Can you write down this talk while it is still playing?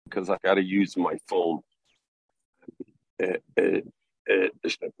because I got to use my phone.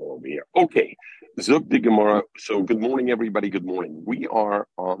 Over here. Okay, Zug the Gemara. So, good morning, everybody. Good morning. We are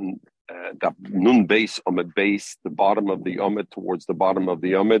on the Nun base, Amid base, the bottom of the Amid towards the bottom of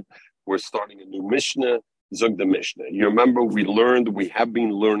the Amid. We're starting a new Mishnah. Zug the Mishnah. You remember we have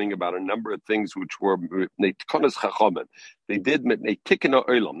been learning about a number of things which were Neitkonas Chachamen. They did Neitikena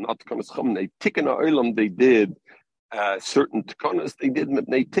Olam, not Tkonas Chachamen. Neitikena Olam. They did certain tikonas. They did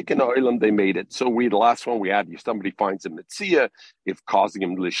Neitikena Olam. They made it. So the last one we had. If somebody finds a mitzia, if causing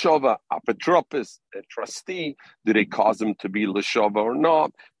him lishova, apotropos, a trustee, do they cause him to be lishova or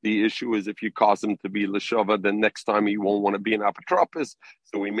not? The issue is if you cause him to be lishova, then next time he won't want to be an apotropos.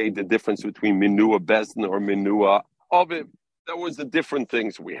 So we made the difference between minua bezna or minua oviv. That was the different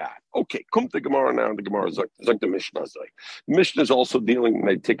things we had. Okay, come to Gemara now. The Gemara is like the Mishnah is like. Mishnah is also dealing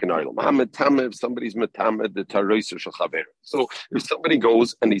with tikkun olam. If somebody's metamed the taroisa shachaver. So if somebody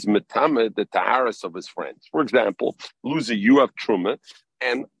goes and he's metamed the taharis of his friends, for example, Luzi, you have truma,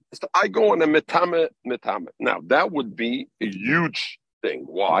 and so I go and a metamed. Now that would be a huge thing.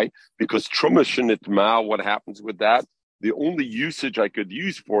 Why? Because truma shenitma. What happens with that? The only usage I could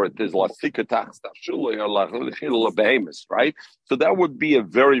use for it is right? So that would be a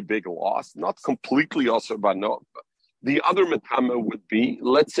very big loss, not completely also, but no. The other metama would be,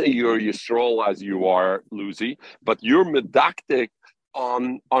 let's say you're Yisrael as you are, Luzi, but you're medactic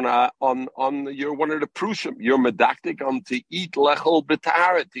on you're one of the prushim. You're medactic on to eat lechel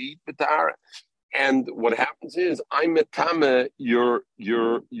betara, to eat betara. And what happens is I'm metame your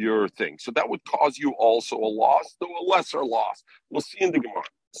thing. So that would cause you also a loss, though a lesser loss. We'll see in the Gemara.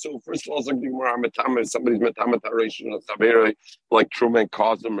 So first of all, the Gemara metame, somebody's metame taration of savere, like Truman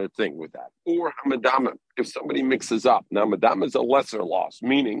caused them a thing with that. Or hamadama, if somebody mixes up. Now madama is a lesser loss,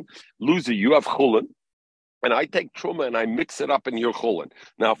 meaning loser, you have chulin, and I take truma and I mix it up in your chulin.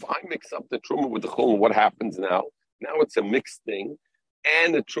 Now if I mix up the truma with the chulin, what happens now? Now it's a mixed thing.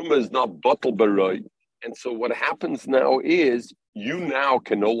 And the truma is not bottle baroy. And so what happens now is you now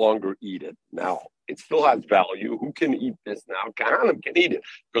can no longer eat it. Now, it still has value. Who can eat this now? Kahanim can eat it.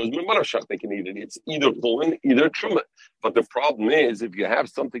 Because Mimarashach, they can eat it. It's either pulling, either truma. But the problem is, if you have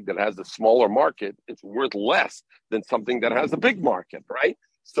something that has a smaller market, it's worth less than something that has a big market, right?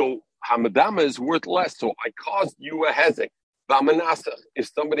 So Hamadama is worth less. So I caused you a hezek. Vamanasa, if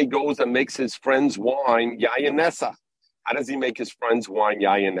somebody goes and makes his friend's wine, yayanesa. How does he make his friends wine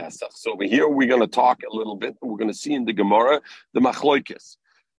yayin esach? So over here we're going to talk a little bit. We're going to see in the Gemara the machloikis.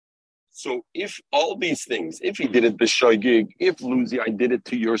 So if all these things, if he did it b'shoigig, if Luzi, I did it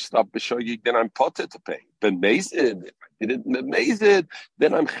to your stuff b'shoigig, then I'm potter to pay. But mezid, if I did it mezid,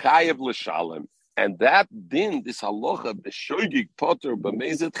 then I'm chayev l'shalem. And that din, this halacha b'shoigig potter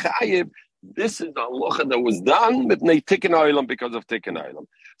b'mezid chayev. This is the halacha that was done with tikkun olam because of tikkun olam.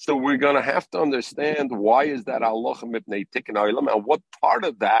 So we're going to have to understand why is that halacha mipnei tikkun olam, and what part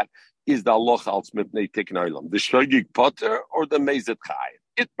of that is the halacha al mipnei tikkun olam, the shogig potter or the mezid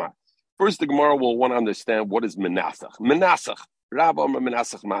chayev. Itma. First, the Gemara will want to understand what is menasach. Menasach, Rabba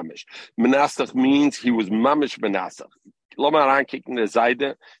menasach mamish. Menasach means he was mamish menasach. Lamaran kicking the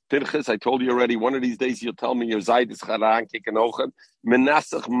Zayde. Pinchas, I told you already, one of these days you'll tell me your Zayde is Charan kicking Ochan.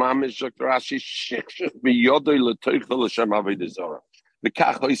 Menasach mamish Rashi shikshich biyodoy letoichel Hashem avedizora.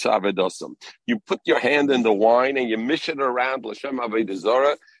 You put your hand in the wine and you mish it around L'Shem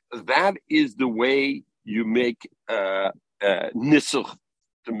avedizora. That is the way you make nisuch,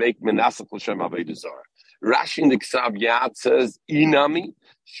 to make menasach L'Shem avedizora. Rashi in the Ksav Yad says, Inami,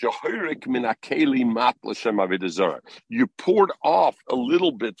 shahirik min akeli mat l'shem avedazara. You poured off a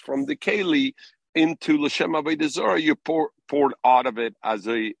little bit from the keli into l'shem avedazara. You poured out of it as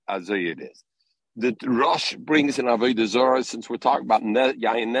it is. The Rosh brings in avedazara, since we're talking about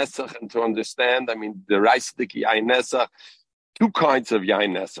yayin nesach, and to understand, I mean, the raisdik yayin nesach, two kinds of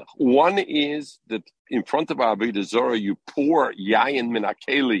yayin nesach. One is that in front of avedazara, you pour yayin min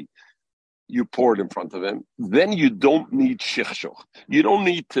akeli. You pour it in front of him, then you don't need shichshoch. You don't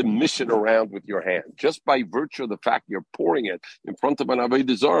need to mish it around with your hand. Just by virtue of the fact you're pouring it in front of an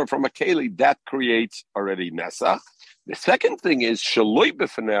avodah zarah from a keli, that creates already nesach. The second thing is shaloi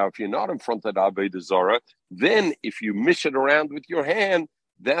b'fnei. If you're not in front of the avodah zarah, then if you mish it around with your hand,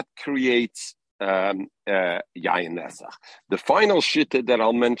 that creates yayin nesach. The final shitta that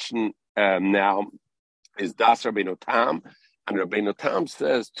I'll mention now is das Rabbeinu Tam. And Rabbeinu Tam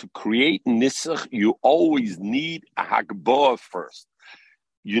says to create nisach, you always need a hagbah first.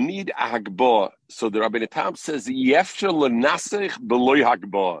 You need a hagbah. So the Rabbeinu Tam says, yefshel lenasech beloy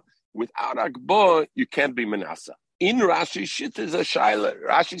hagbah. Without hagbah, you can't be menasa. In Rashi, shit is a shaila.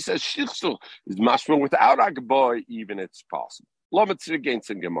 Rashi says shichsuch is mashma. Without hagbah, even it's possible. Lometz against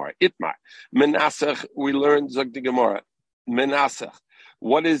in Gemara. Itmar. Menasach, we learned Zog the Gemara. Menasach.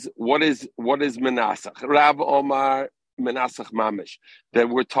 What is Menasach? Rav Omar Menasach Mamish. That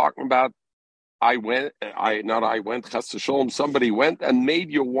we're talking about. Somebody went and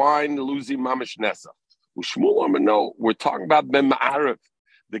made your wine Luzi Mamish Nesa. Shmuel Omar, no, we're talking about Ma'arif.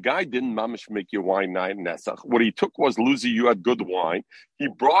 The guy didn't mamish make your wine nine nesach. What he took was, Luzi, you had good wine. He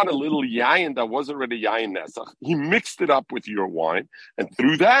brought a little yayin that was already yayin nesach. He mixed it up with your wine, and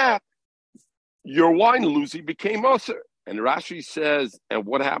through that, your wine, Luzi, became osir. And Rashi says, and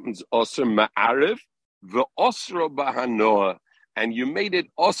what happens? Osir ma'arif, the osir bahanoah, and you made it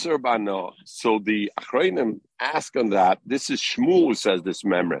osir bahanoah. So the achronim ask on that. This is Shmuel who says this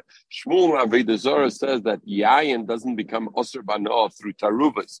memory. Shmuel Avodah Zarah says that yayin doesn't become osir bahanoah through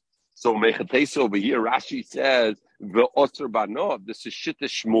taruvas. So mechates over here, Rashi says the osir bahanoah. This is shita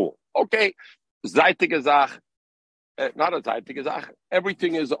Shmuel. Okay, zaytig azach, not a zaytig azach.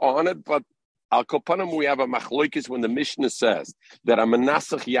 Everything is on it, but Al Kopanim, we have a machloikis when the Mishnah says that I'm a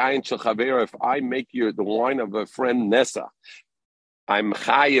nasach yayin shel chaver. If I make the wine of a friend nesa, I'm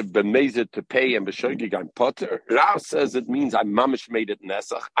chayev b'mezid to pay and b'shogig I'm potter. Rav says it means I mamish made it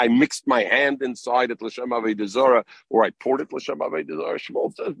nesach. I mixed my hand inside it l'shem avodah zarah, or I poured it l'shem avodah zarah.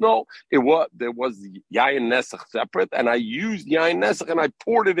 Shmuel says no. There was yayin nesach separate, and I used yayin nesach and I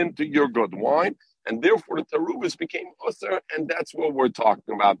poured it into your good wine. And therefore, the tarubas became usher, and that's what we're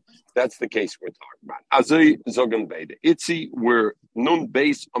talking about. That's the case we're talking about. Azay zogan beide itzi, where nun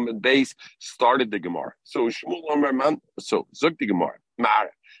base amid base started the Gemara. So Shmuel Omer man, so zog the Gemara. Ma'ara.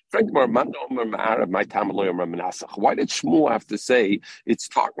 Frank Gemara man Omer Ma'ara. My tamaloy Omer Menasach. Why did Shmuel have to say it's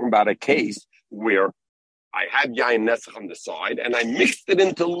talking about a case where I had yayin nesach on the side and I mixed it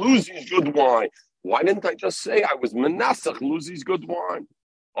into Luzi's good wine? Why didn't I just say I was Menasach Luzi's good wine?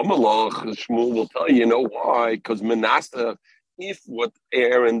 Amalach, Shmuel will tell you know why? Because Manasseh, if what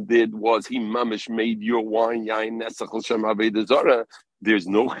Aaron did was he mamish made your wine yain nesach l'shem avodah zarah, there's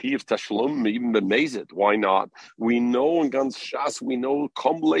no chiyuv tashlum even b'mezid. Why not? We know in Gans Shas, we know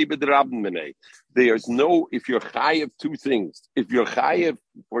kom lebed rabbenei. There's no, if you're chayiv two things. If you're chayiv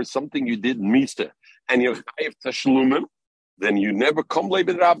for something you did misa and you're chayiv tashlumim, then you never come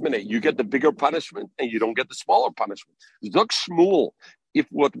lebed rabbenei. You get the bigger punishment and you don't get the smaller punishment. Zok Shmuel. If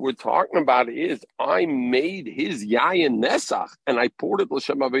what we're talking about is I made his yayin nesach and I poured it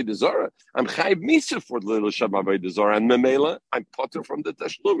l'shem avodah zarah, I'm chayiv misa for l'shem avodah zarah, and memela I'm potter from the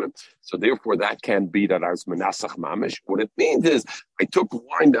tashlumim. So therefore, that can't be that I was menasach mamish. What it means is I took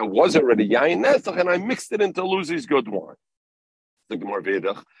wine that was already yayin nesach and I mixed it into Luzi's good wine. The Gemara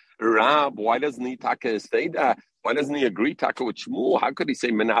Vedach, Rab, why doesn't he say that? Why doesn't he agree taka with Shmuel? How could he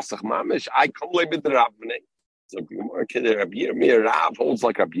say menasach mamish? I come lebed rabbanei. So Rabbi Yirmiyah, Rav holds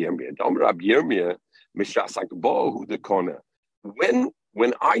like Rabbi Yirmiyah. Dom Rabbi Yirmiyah, Mishas Akbo, who the corner. When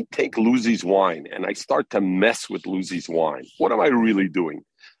I take Luzi's wine and I start to mess with Luzi's wine, what am I really doing?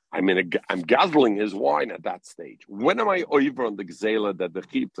 I'm guzzling his wine at that stage. When am I over on the gzela that the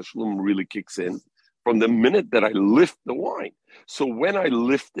chiyuv tashlum really kicks in? From the minute that I lift the wine. So when I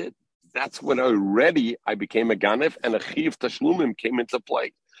lift it, that's when I became a ganef and a chiyuv tashlumim came into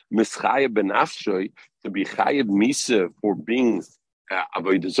play. Mischayev benafshoy, to be chayev misa for being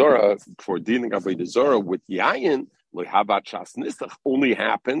avodah zarah, for dealing avodah zarah with yayin, lehabat shas nisach only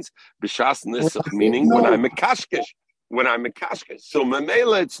happens b'shas nisach, meaning when I'm a kashkesh. So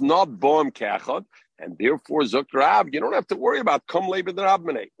memela, it's not boam kechad, and therefore zok Rab, you don't have to worry about kom lebed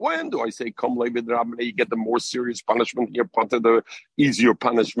rabbanei. When do I say kom lebed rabbanei? You get the more serious punishment. You're part of the easier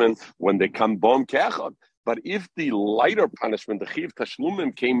punishment when they come boam kechad. But if the lighter punishment, the chiyuv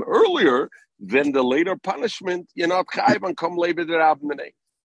tashlumim, came earlier, then the later punishment, you're not chayiv on kom lebed rabbanei.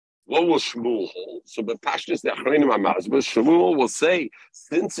 What will Shmuel hold? So the pashtus the achronim amaz, but Shmuel will say,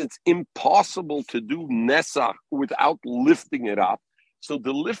 since it's impossible to do nesach without lifting it up, so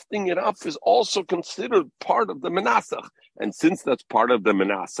the lifting it up is also considered part of the menasach. And since that's part of the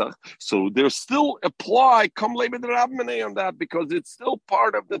menasach, so there's still apply kom lebed rabbanei on that because it's still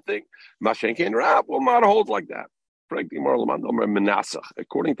part of the thing. Mashenkein Rab will not hold like that.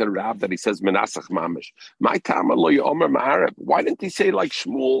 According to Rab, that he says menasach mamish. My tama lo yomer ma'arib. Why didn't he say like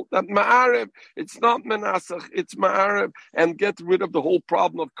Shmuel that ma'arib? It's not menasach, it's ma'arib, and get rid of the whole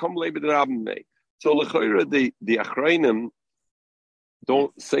problem of kom lebed rabbanei. So l'chayra the achreinim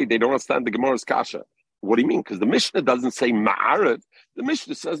don't understand the Gemara's kasha. What do you mean? Because the Mishnah doesn't say ma'arib. The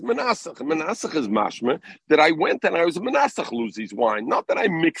Mishnah says menasach. Menasach is mashma that I went and I was a menasach Luzi's wine, not that I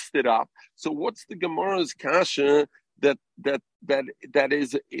mixed it up. So what's the Gemara's kasha that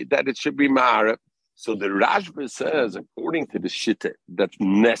it should be ma'arib? So the Rashba says, according to the Shittah, that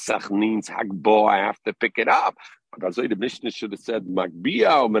nesach means hagbo, I have to pick it up. That's why the Mishnah should have said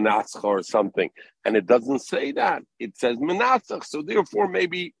Magbia or Menasach or something, and it doesn't say that. It says Menasach. So therefore,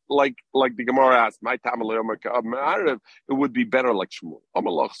 maybe like the Gemara asked, my Ma'arev, it would be better like Shmuel.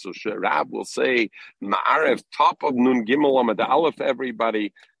 Amalach. So Rab will say Ma'arev, top of Nun Gimel Amad Aleph.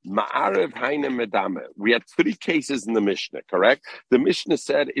 Everybody, Ma'arev Haine Medame. We had 3 cases in the Mishnah, correct? The Mishnah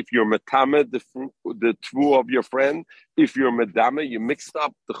said if you're Metame, the tvu of your friend, if you're Medame, you mixed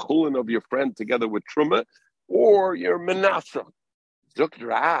up the chulin of your friend together with Truma, or you're Menasach. Zok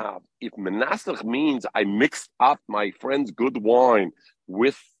Rav, if Menasach means I mixed up my friend's good wine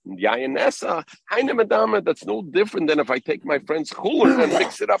with Yayanesa, Haine Medame, that's no different than if I take my friend's chulin and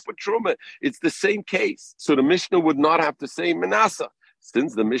mix it up with Truma. It's the same case. So the Mishnah would not have to say Menasach.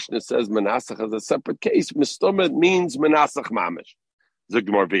 Since the Mishnah says Menasach is a separate case, Mistomet means Menasach Mamish. Zog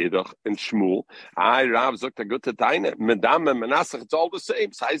Gemara Veidach and Shmuel. I Rav zogt a good Taina. Medame Menasach, it's all the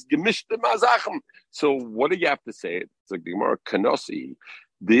same. So heißt gemischte Mazachim. So what do you have to say? Zog Gemara Kanosi.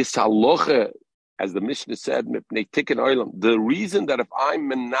 This halacha, as the Mishnah said, Mipnei Tikkun Olam. The reason that if I'm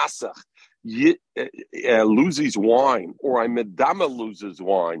Menasach loses wine, or I Medame loses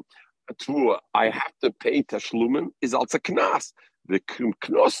wine, I have to pay Tashlumim is also Knas. The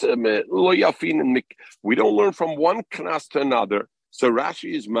Knos lo yafin. We don't learn from one Knas to another. So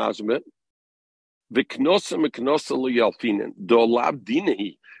Rashi is mazmet.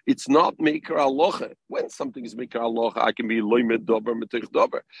 It's not maker alocha. When something is maker alocha, I can be loimed dober mitich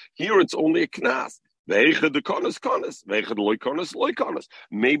dober. Here it's only a knas. Maybe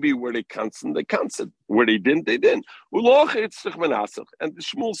where they cancelled, they cancelled. Where they didn't, they didn't. And the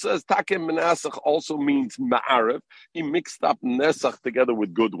Shmuel says, Takem Menasach also means Ma'arev. He mixed up Nesach together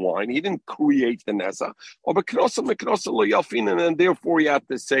with good wine. He didn't create the Nesach. And therefore you have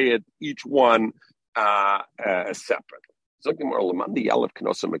to say it, each one separate. According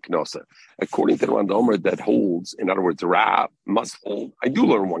to the Randomer that holds, in other words, Rav must hold. I do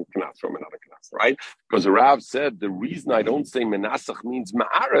learn one knas from another knas, right? Because Rav said the reason I don't say Menasach means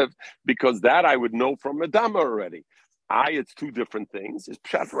Ma'arev, because that I would know from Medama already. It's 2 different things. Is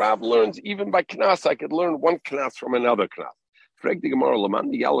Pshat Rav learns even by knas, I could learn one knas from another knas. Why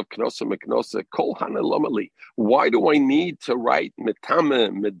do I need to write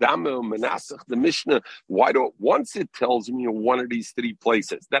Metame, Medame, Menasach, the Mishnah? Once it tells me in one of these 3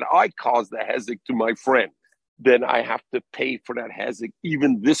 places that I caused the hezek to my friend, then I have to pay for that hezek,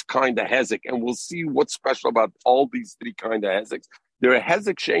 even this kind of hezek. And we'll see what's special about all these 3 kind of hezeks. They're a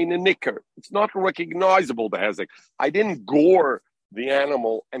hezek shein and nicker. It's not recognizable, the hezek. I didn't gore the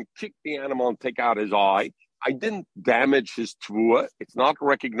animal and kick the animal and take out his eye. I didn't damage his tvua. It's not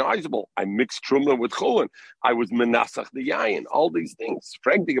recognizable. I mixed truma with chulin. I was menasach the yayin. All these things.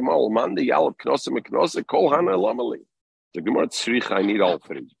 Frag the Gemara, man the yalav knosa meknosa kol hana lamali. The Gemara tzrich, I need all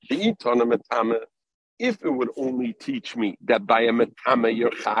 3. If it would only teach me that by a metame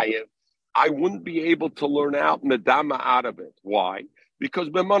you're chayev, I wouldn't be able to learn out medama out of it. Why? Because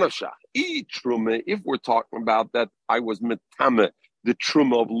b'manavshach, truma. If we're talking about that, I was metame, the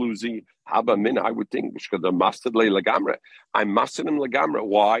truma of losing. Haba min, I would think, I'm mastered legamre. I'm mastered him legamre.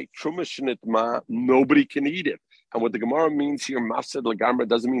 Why? Truma shnit ma, nobody can eat it. And what the Gemara means here, mastered legamre,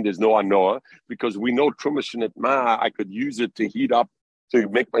 doesn't mean there's no anoa, because we know truma shnit ma, I could use it to heat up, to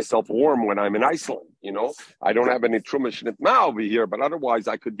make myself warm when I'm in Iceland. I don't have any truma shnit ma over here, but otherwise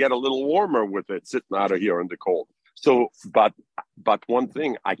I could get a little warmer with it sitting out of here in the cold. So, but one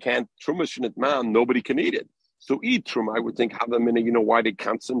thing, I can't truma shnit ma, nobody can eat it. So eat truma, I would think, have a minute, why they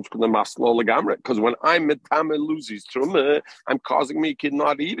can't send the maslo legamre? Because when I'm metame loses truma, I'm causing me kid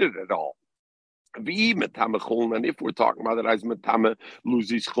not eat it at all. And if we're talking about it as metame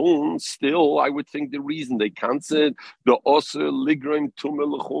loses chuln, still, I would think the reason they can't say the oser ligrim tume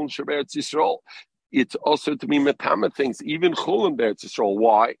lechuln sheberetz Yisrael. It's also to be metame things, even chulin beretz Yisrael.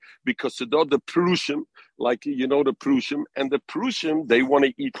 Why? Because the Prushim, like the Prushim, and the Prushim, they want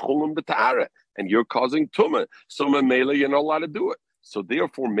to eat chulin b'tara. And you're causing tumah. So memela, you're not allowed to do it. So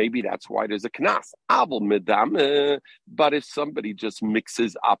therefore, maybe that's why there's a knas. Aval medame. But if somebody just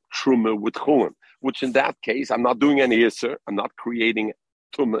mixes up truma with chulin, which in that case, I'm not doing any iser, I'm not creating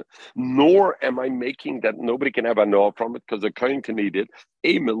tumah, nor am I making that nobody can have a noah from it because a kain can eat it.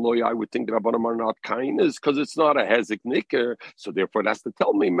 I would think that Rabbanim are not kain is because it's not a hezek nicker. So therefore, that's to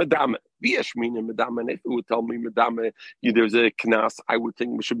tell me medame. V'yashmina medame. If it would tell me medame, there's a knas, I would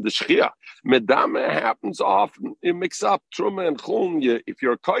think mishum the shchia. Medame happens often. You mix up truma and chuln. If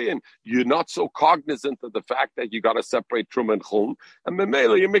you're a kain, you're not so cognizant of the fact that you got to separate truma and chuln, and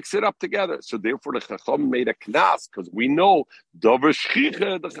memela you mix it up together. So therefore, the chacham made a knas because we know dover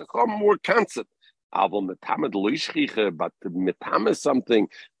shchicha. The chacham were cancelled. Aval metamed loishchiche, but metame something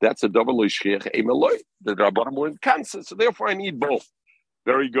that's a double loishchiche. Emeloi, the rabbanim were in cancer, so therefore I need both.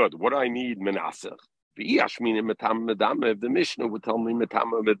 Very good. What do I need? Menasech. If the Mishnah would tell me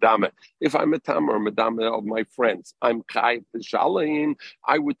metame medame, if I'm metame or medame of my friends, I'm chayiv b'shalim.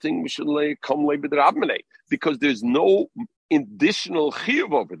 I would think we should come lay b'drabmene because there's no additional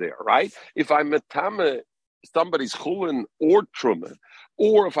chiyuv over there, right? If I'm metame somebody's chulin or truma,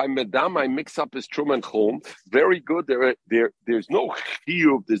 or if I'm medam, I mix up his truma and chum. Very good. There's no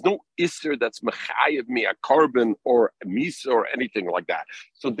chiyuv, there's no isser that's mechayev me a carbon or a misa or anything like that.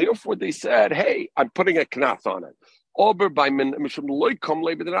 So therefore, they said, "Hey, I'm putting a knas on it." Ober by mishum loy kom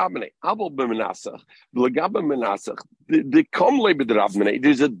le b'drabnei. Abel b'menasach, l'gaba menasach. The kom le b'drabnei.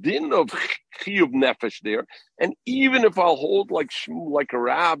 There's a din of chiyuv nefesh there, and even if I'll hold like a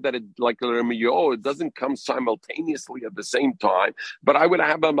rab that it like a remiyo, it doesn't come simultaneously at the same time. But I would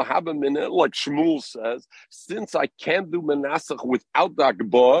have a mahaba minute, like Shmuel says, since I can't do menasach without the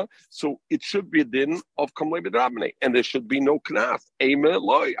akba, so it should be a din of kom le b'drabnei, and there should be no knas. Amen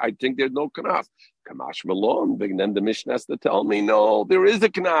loy. I think there's no knas. Kamash Malon, then the Mishnah has to tell me, no, there is a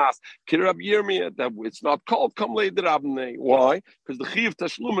knas. Kirab Yirmiyah, that it's not called Kamle Drabne. Why? Because the Chiv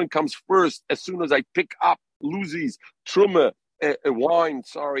Tashlumen comes first. As soon as I pick up Luzi's Truma, wine,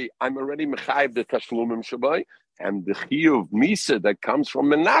 I'm already Mechayiv the Tashlumen Shabai. And the Chiv Misa that comes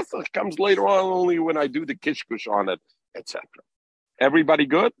from Menasach comes later on only when I do the Kishkush on it, etc. Everybody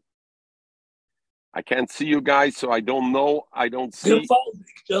good? I can't see you guys, so I don't know. I don't see. Gewaldig,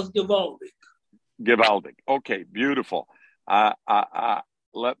 just gewaldig. Gewaldig. Okay, beautiful.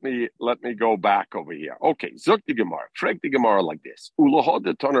 Let me go back over here. Okay, Zuk the Gemara. Frag the Gemara like this. Ulahod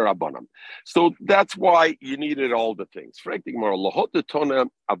the toner abanam. So that's why you needed all the things. Frag the Gemara. Lahod the toner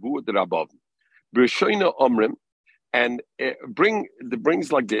abu the rabbav. B'shoina omrim. And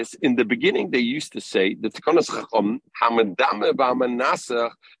brings like this. In the beginning, they used to say the tikonas chacham hamadame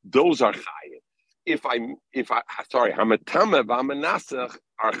v'amanasach. Those are chayim. Hamatame v'amanasach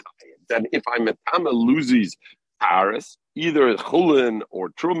are chayim. Then if I'm metame loses Paris, either chulin or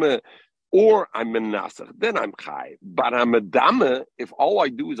truma, or I'm menasach, then I'm chayiv. But I'm a dame, if all I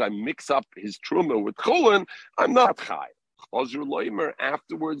do is I mix up his truma with chulin, I'm not chayiv. Chazur loimer,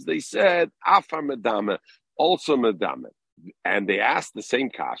 afterwards they said, afa medame, also medame. And they asked the same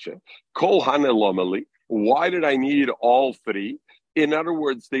kasha, kol hanelomali, why did I need all three? In other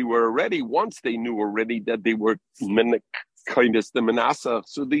words, once they knew already that they were kindness the menasa,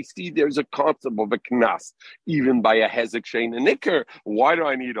 so they see there's a concept of a knas, even by a hezek shein and nicker. Why do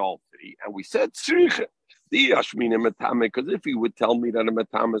I need all three? And we said tzricha the yashmina metame, because if he would tell me that a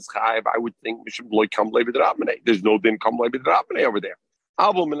metame is chayiv, I would think we should come levidrabene. There's no din come levidrabene over there.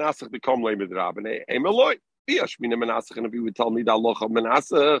 Avo menasach become levidrabene. Emeloi the yashmina menasach, and if he would tell me that locha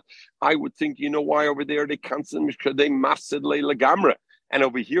menasach, I would think, you know why over there they cancel mishka they mafsid leila gamra. And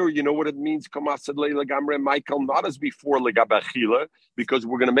over here, you know what it means, Kamasad Leila Gamre Michael, not as before Legabachila, because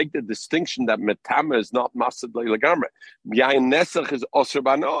we're going to make the distinction that Metama is not Masad Leila Gamre. Yain Nesach is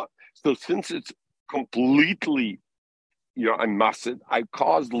Osir. So since it's completely, I'm Masad, I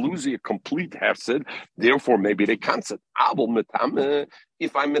caused Luzi a complete hefsid, therefore maybe they cancel. Abel Metama,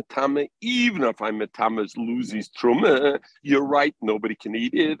 if I'm Metama, even if I'm Metama's Luzi's Truma, you're right, nobody can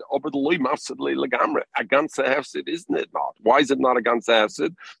eat it. Over the Loy Masad Leila Gamre. A ganze hefsid, isn't it not? Why is it not a ganze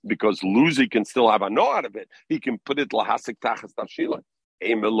hefsid? Because Luzi can still have a no out of it. He can put it lahasik tachas tashila.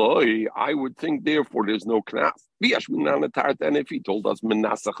 Emeloi, I would think therefore there's no knas. And if he told us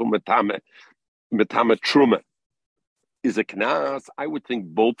Menasach Metama Truma is a knas, I would think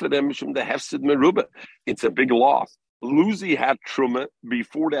both of them from the hefsid meruba. It's a big loss. Luzi had truma.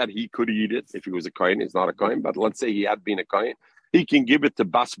 Before that, he could eat it if he was a kohen. He's not a kohen, but let's say he had been a kohen. He can give it to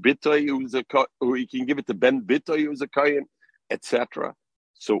Bas Bitoy, or he can give it to Ben Bitoy, who was a kohen, etc.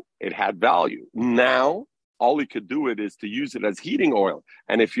 So it had value. Now, all he could do is to use it as heating oil.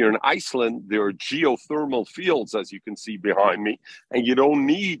 And if you're in Iceland, there are geothermal fields, as you can see behind me, and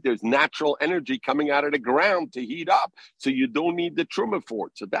there's natural energy coming out of the ground to heat up. So you don't need the truma for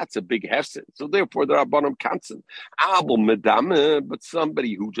it. So that's a big hefsid. So therefore, there are bottom kansen. Abel medame, but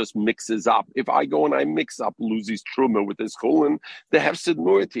somebody who just mixes up. If I go and I mix up Luzi's truma with his chulin, the hefsid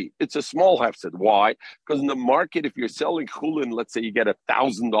mu'ati, it's a small hefsid. Why? Because in the market, if you're selling chulin, let's say you get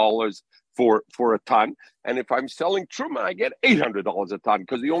 $1,000 for a ton. And if I'm selling truma, I get $800 a ton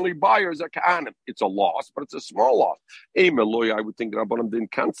because the only buyers are kahanim. It's a loss, but it's a small loss. Emeloy, I would think Rabbanim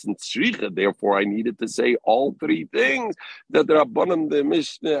didn't constant shricha. Therefore, I needed to say all three things that the Rabbanim, the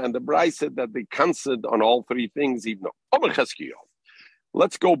Mishnah, and the Bryce said that they canceled on all three things. Even though.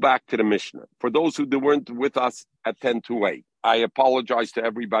 Let's go back to the Mishnah. For those who weren't with us at 10 to 8. I apologize to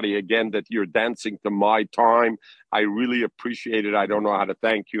everybody again that you're dancing to my time. I really appreciate it. I don't know how to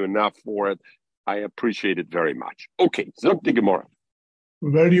thank you enough for it. I appreciate it very much. Okay, Zok the Gemara.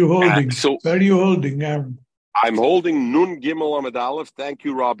 Where are you holding? Where are you holding? I'm holding Nun Gimel Amud Aleph. Thank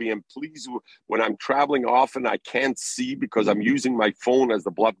you, Robbie. And please, when I'm traveling often, I can't see because I'm using my phone as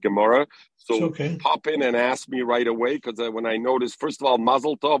the blood Gemara. So pop in and ask me right away because when I notice, first of all,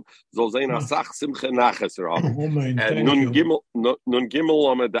 Mazel Tov, Zolzein Asach Simche Naches, Robbie. And Nun Gimel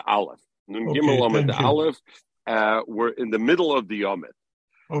Amud Aleph. Nun Gimel Amud Aleph. We're in the middle of the Amud.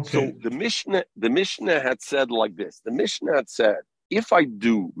 So the Mishnah had said like this. The Mishnah had said, if I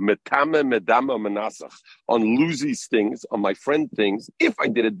do metame medama menasach on Lucy's things, on my friend things, if I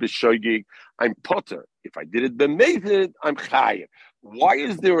did it b'shoigig, I'm potter. If I did it b'mezid, I'm chayiv. Why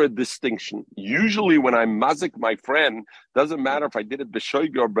is there a distinction? Usually when I mazik my friend, doesn't matter if I did it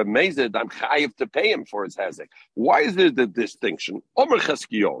b'shoigig or b'mezid, I'm chayiv to pay him for his hezek. Why is there the distinction? Omer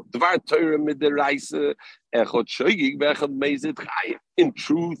cheskiyo, dvar Torah midiraisa, echot shoigig v'echot mezid chayiv. In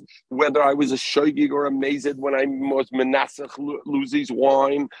truth, whether I was a shoigig or a mezid when I was menasach Lucy's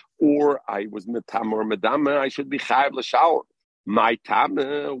wine, or I was metam or medama, I should be chayiv l'shalom. My tam,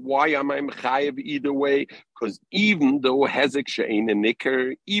 why am I chayiv either way? Because even though hezek she'ein a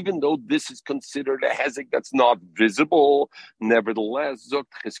nicker, even though this is considered a hezek that's not visible, nevertheless, zok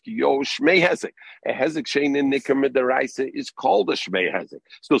cheskiyo shmei hezek. A hezek she'ein a nicker midaraisa is called a shmei hezek.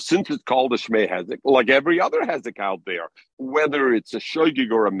 So since it's called a shmei hezek, like every other hezek out there, whether it's a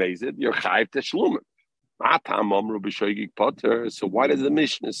shoigig or a mezid, you're chayiv teshlumen. So why does the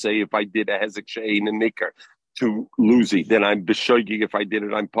Mishnah say if I did a hezek she'ein a nicker to Lucy, then I'm b'shoigig. If I did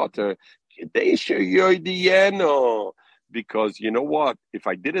it, I'm potter. Because you know what? If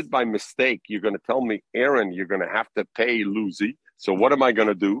I did it by mistake, you're going to tell me, Aaron, you're going to have to pay Lucy. So what am I going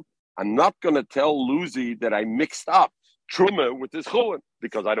to do? I'm not going to tell Lucy that I mixed up truma with this chulin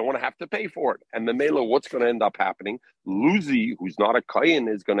because I don't want to have to pay for it. And the mela, what's going to end up happening? Lucy, who's not a kohen,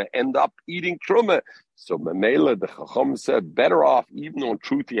 is going to end up eating truma. So Memela, the Chacham said, better off, even though in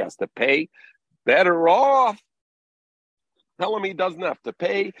truth he has to pay, better off tell him he doesn't have to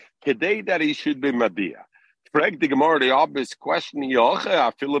pay today, that he should be madia. Frag the Gemara, the obvious question, even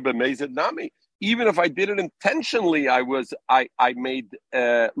if I did it intentionally, I made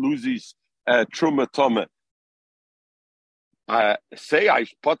Lucy's truma tome. Say I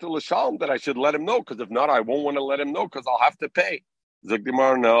potter l'shalom, that I should let him know, because if not, I won't want to let him know because I'll have to pay. Zok the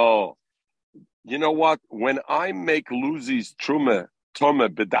Gemara, no. You know what? When I make Lucy's truma tome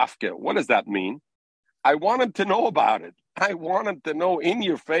bedafke, what does that mean? I want him to know about it. I want him to know in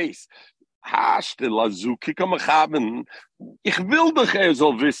your face. Ich will doch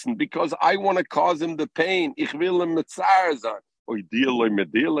wissen, because I want to cause him the pain. Ich will him mitzar sein.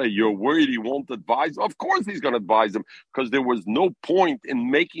 You're worried he won't advise. Of course he's going to advise him, because there was no point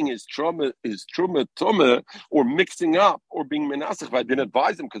in making his truma tumah, or mixing up, or being menasach if I didn't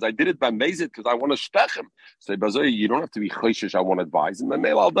advise him, because I did it by mezid, because I want to stech him. Say, you don't have to be choishish, I want to advise him. And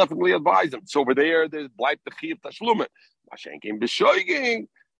I'll definitely advise him. So over there's bleibt the chiyuv tashlumen. Mashenkim b'shoiging.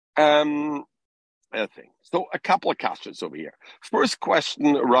 Thing. So a couple of questions over here. First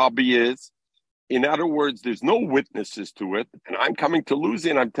question, Robbie, is, in other words, there's no witnesses to it, and I'm coming to Lucy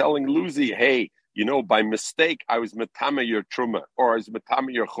and I'm telling Lucy, hey, by mistake, I was metame your truma, or I was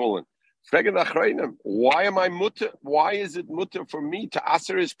metame your chulin. Why am I mutter? Why is it mutter for me to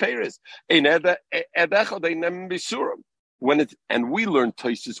aser his peres? When it's, and we learn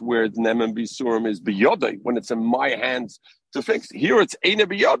Tosis where it's nemen bisurim is biyodei, when it's in my hands to fix. Here it's eine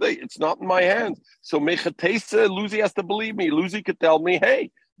biyodei, it's not in my hands. So mechatesa, Lucy has to believe me. Lucy could tell me, hey,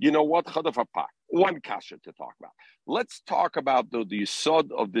 you know what? One kasha to talk about. Let's talk about the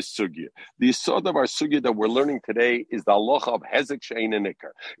yisod of this sugya. The yisod of our sugya that we're learning today is the halacha of hezek she'ein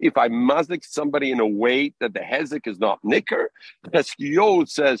nicker. If I mazik somebody in a way that the hezek is not nicker, Cheskiyo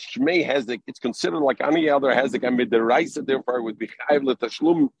says shmei hezek, it's considered like any other hezek. I made the raisa, therefore I would be chayiv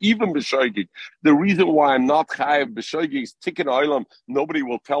l'tashlum, even b'shoigig. The reason why I'm not chayiv b'shoigig is tikkun olam. Nobody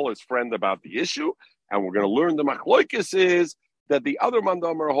will tell his friend about the issue, and we're going to learn the machloikis is that the other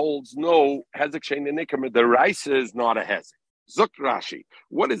mandamer holds no hezek she'ein nicker. The raisa is not a hezek. Zok Rashi,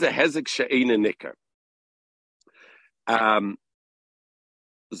 what is a hezek she'ein nicker? Zok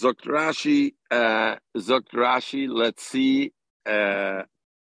Rashi, let's see.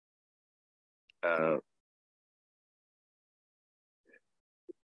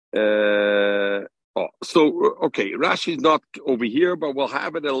 Rashi's not over here, but we'll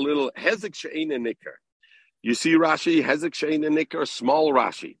have it a little. Hezek she'ein nicker. You see Rashi, hezek she'ein nicker, small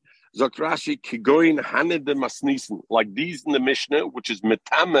Rashi. Zok Rashi, kigoin haned de masnisen, like these in the Mishnah, which is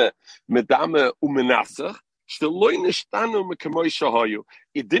medame umenasach,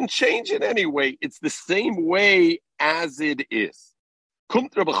 It didn't change in any way. It's the same way as it is. And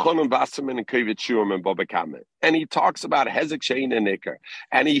he talks about Hezek Shein and Nicker.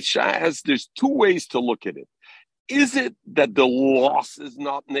 And he says there's two ways to look at it. Is it that the loss is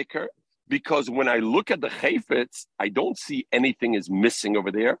not Nicker? Because when I look at the chayfetz, I don't see anything is missing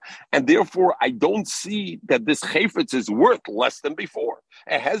over there. And therefore, I don't see that this chayfetz is worth less than before.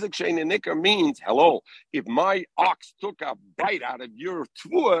 A hezek shein and nicker means, hello, if my ox took a bite out of your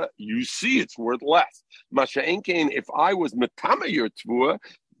tvua, you see it's worth less. Masha'enkein, if I was metama your tvua,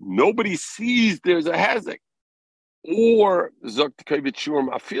 nobody sees there's a hezek. Or Zokt Kavit Shurm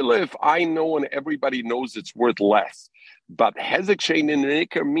Afila, if I know and everybody knows it's worth less. But Hezek Shein in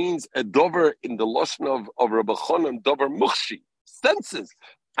Nicker means a dover in the lashon of Rabbi Chonon, dover muchshi, senses.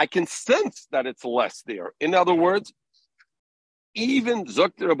 I can sense that it's less there. In other words, even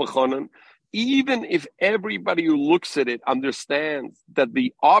Zokt Rabbi Chonon, even if everybody who looks at it understands that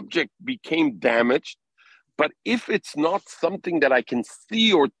the object became damaged, but if it's not something that I can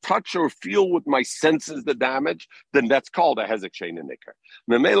see or touch or feel with my senses, the damage, then that's called a hezek shein and nicker.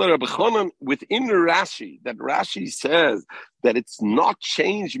 Memela Rabbi Chonon, within Rashi, that Rashi says that it's not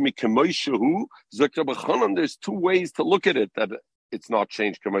changed mikamoishahu, Zok Rabbi Chonon, there's two ways to look at it, that it's not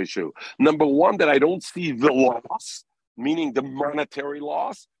changed kamoishahu. Number one, that I don't see the loss, meaning the monetary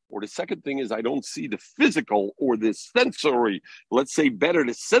loss. Or the second thing is I don't see the physical or the sensory, let's say better,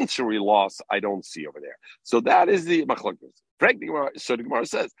 the sensory loss I don't see over there. So that is the machlokes. So the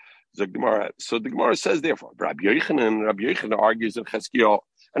Gemara says, therefore, Rabbi Yochanan argues in Cheskiah,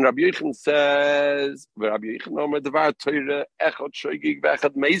 and Rabbi Yochanan says,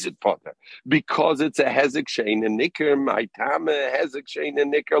 because it's a hezek shein and nicker, my time hezek shein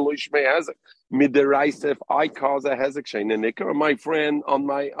and nicker lishmei hezek. Midiraisa, if I cause a hezek shein and nicker on my friend, I'm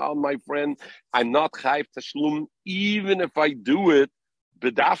not chayv tashlum, even if I do it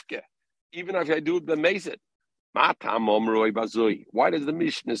bedafke, even if I do it b'mezid. Why does the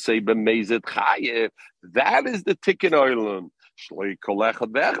Mishnah say b'mezid chayev? That is the tikkun olam.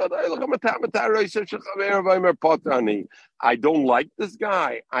 I don't like this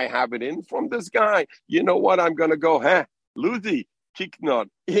guy. I have it in from this guy. You know what? I'm going to go, Luzi, kiknot.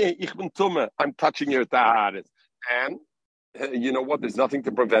 Ich bin tumme. I'm touching your taharis. And you know what? There's nothing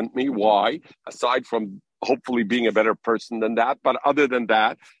to prevent me. Why? Aside from hopefully being a better person than that. But other than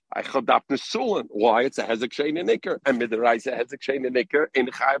that, I chodap nesulen. Why? It's a hezek shein and nicker. And miderais a hezek shein and nicker in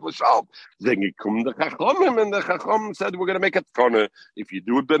chayv l'shalom. Then you come the chachomim, and the chachom said we're going to make it tkona. If you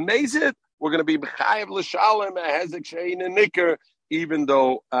do it b'mezid, we're going to be b'chayv l'shalom a hezek shein and nicker, even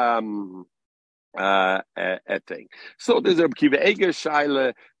though a thing. So there's a Kiva Eger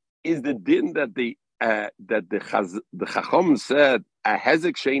shaila. Is the din that the chachom said a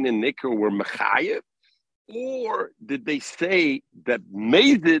hezek shein and nicker were mechayev? Or did they say that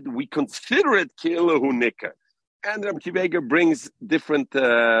mezid we consider it kilahu nicker? And Rabbi Kiva brings different thing.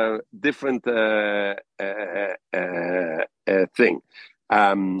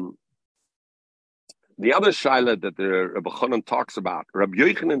 The other shaila that the Rabbi Chonon talks about, Rabbi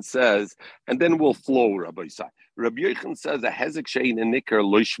Yochanan says, and then we'll flow, Rabbi Yisai. Rabbi Yochanan says a hezek shein and nicker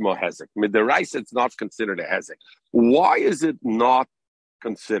loishmo hezek. Midiraisa, it's not considered a hezek. Why is it not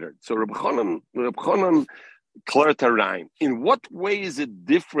considered? So Rabbi Chonon Klartaraim. In what way is it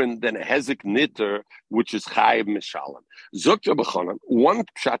different than a hezek nitter, which is chayiv mishalem? Zok Rabbi Chonon, one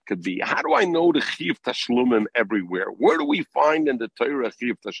pshat could be, how do I know the chiv tashlumim everywhere? Where do we find in the Torah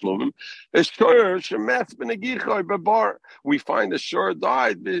chiv tashlumim? We find a shor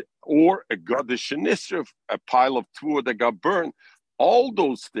died, or a gadish nisrif, a pile of tvua that got burned. All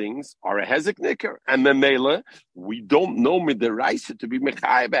those things are a hezek nicker, and memela we don't know midiraisa to be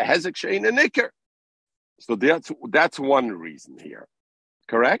mechayiv a hezek shein a nicker. So that's one reason here,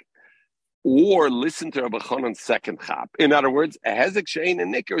 correct? Or listen to Rabbi Chonon's second chap. In other words, a hezek shein a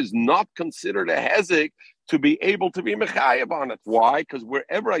nicker is not considered a hezek to be able to be mechayiv on it. Why? Because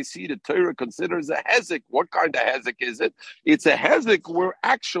wherever I see the Torah considers a hezek, what kind of hezek is it? It's a hezek where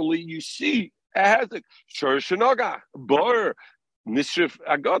actually you see a hezek. Shor shenoga, bor, nishrif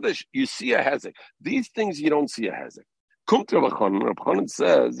agadish, you see a hezek. These things you don't see a hezek. Rabbi Chonon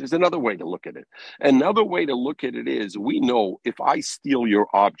says there's another way to look at it. Another way to look at it is, we know if I steal your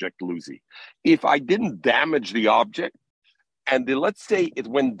object, Lucy, if I didn't damage the object, and then let's say it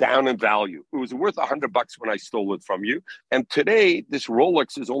went down in value, it was worth $100 when I stole it from you, and today this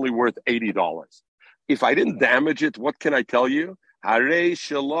Rolex is only worth $80. If I didn't damage it, what can I tell you? Harei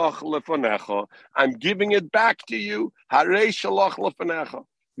shalach lefanecha. I'm giving it back to you. Harei shalach lefanecha.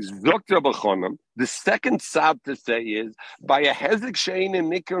 The second side to say is by a hezek shein and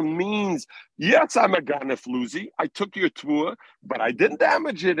nicker means yes, I'm a ganef luzi. I took your tvua, but I didn't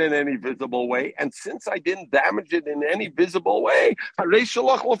damage it in any visible way. And since I didn't damage it in any visible way, I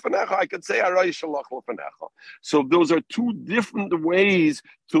could say so. Those are two different ways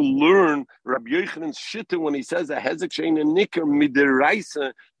to learn Rabbi Yochanan's shitta when he says a hezek shein and nicker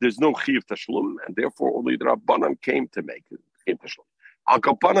midiraisa. There's no chiyuv tashlum, and therefore only the Rabbanan came to make it chiyuv tashlum. Al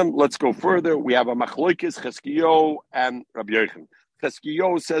Kapanim, let's go further. We have a Machloikis, Cheskio, and Rabbi Yochanan.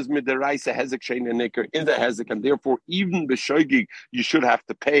 Cheskio says midiraisa hezek shein and nicker is a hezek, and therefore even b'shoigig you should have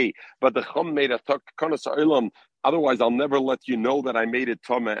to pay. But the Chum made a takanas olam. Otherwise, I'll never let you know that I made it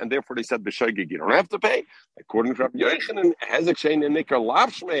tama, and therefore they said b'shoigig you don't have to pay. According to Rabbi Yochanan, hezek shein and nicker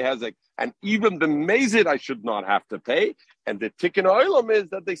lav shmei hezek, and even b'mezid I should not have to pay. And the tikkun olam is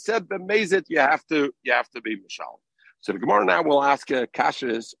that they said b'mezid you have to be mishal. So the Gemara now will ask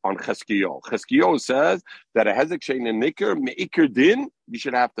kashas on Cheskio. Cheskio says that a hezek shein and nicker meikir din you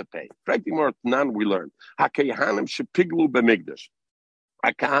should have to pay. Frankly, more none we learn. Hakayahanim shepiglu b'migdash.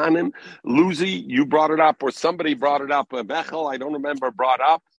 Hakahanim Luzi, you brought it up, or somebody brought it up. Bechel, I don't remember, brought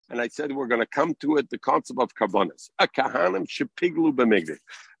up, and I said we're going to come to it. The concept of karbonis. A kahanim shepiglu b'migdash.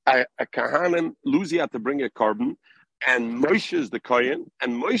 A kahanim Luzi had to bring a carbon, and Moshe is the kohen,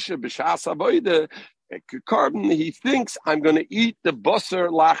 and Moshe b'shas avoda. Carbon, he thinks I'm going to eat the basar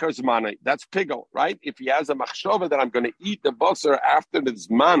lachar zmanai. That's pigel, right? If he has a machshava that I'm going to eat the basar after the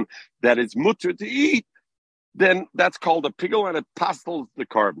zman that is mutter to eat, then that's called a pigel, and it pastels the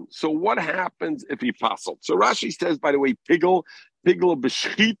carbon. So what happens if he pastels? So Rashi says, by the way, pigel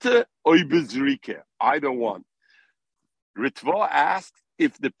b'shchita oy b'zrika, either one. Ritva asks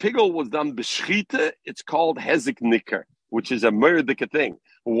if the pigel was done b'shchita, it's called hezek nicker, which is a murdik thing.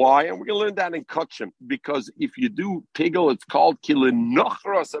 Why? And we're going to learn that in Kutchim, because if you do pigel, it's called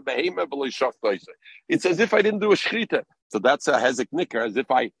kilinochras a behema v'loishachtoise. It's as if I didn't do a shchita. So that's a hezek nicker, as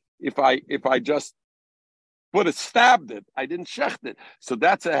if I just stabbed it, I didn't shecht it. So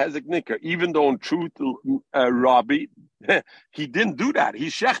that's a hezek nicker. Even though in truth, Rabbi, he didn't do that. He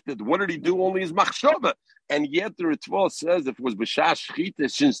shechted. What did he do? Only his machshava. And yet the Ritva says if it was b'shas shchita,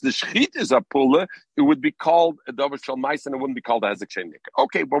 since the shchita is a pula, it would be called a davar shel mais, and it wouldn't be called a hezek shein nicker.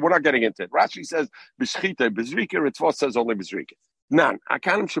 Okay, but we're not getting into it. Rashi says b'shchita, b'zrika. Ritva says only b'zrika. Nan,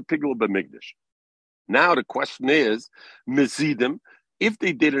 akanim shepigel b'migdash. Now the question is, mezidim, if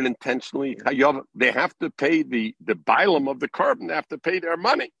they did it intentionally, they have to pay the bilam of the carbon. They have to pay their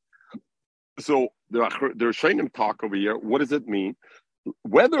money. So the Rishonim talk over here. What does it mean?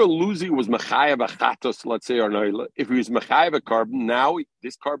 Whether Luzi was mechayev a chatos, let's say, or no, if he was mechayev a carbon, now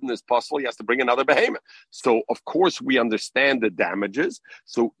this carbon is possible. He has to bring another behemoth. So of course we understand the damages.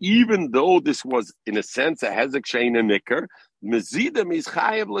 So even though this was in a sense a hezek shein and nicker, mezidim is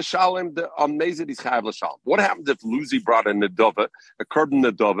chayev l'shalem. The amazed is chayev l'shalem. What happens if Luzi brought a nedova, a carbon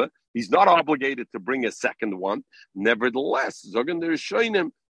nedova? He's not obligated to bring a second one. Nevertheless, zogen der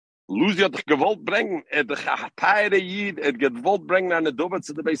Rishonim. Luzi had gewollt brengen, the Chapayre Yid had gewollt brengen an the Dova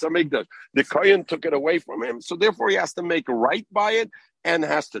to the Beis HaMikdash. The Kohen took it away from him, so therefore he has to make right by it and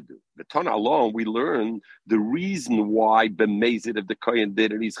has to do. The Tana alone, we learn the reason why B'mezid if the Kohen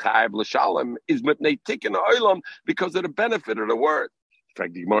did it, he's Chayav L'Shalem, is Mipnei Tikkun Olam, because of the benefit of the word.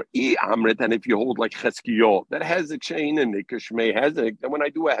 And if you hold like Cheskio, that hezek shein and nicker shmei hezek, then when I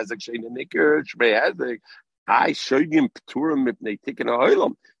do a hezek shein and nicker shmei hezek, I shoygim p'turim mipnei Tikkun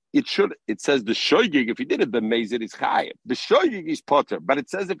Olam. It says the shoygig, if he did it, the mezid is chayiv. The shoygig is potter, but it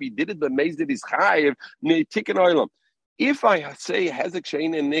says if he did it, the mezid is chayiv, tikkun olam. If I say hezek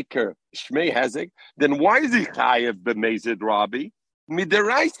shein and nicker, shmei hezek, then why is he chayiv the mezid, Rabbi?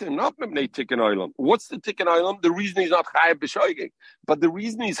 Midaraisa, not mebnei tikkun olam. What's the tikkun olam? The reason he's not chayiv b'shoygig, but the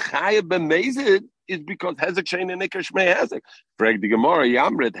reason he's chayiv b'mezid is because hezek shein and nicker shmei hezek. Frag the Gemara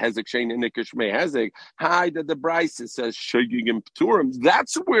Yamrit hezek shein and nicker shmei hezek. Hi, that the Brisa says shoygig and pturim.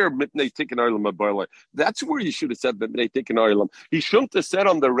 That's where mipnei tikkun olam abarla. That's where you should have said mipnei tikkun olam. He shouldn't have said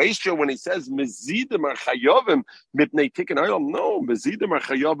on the ratio when he says mezidim or chayovim mipnei tikkun olam. No, mezidim or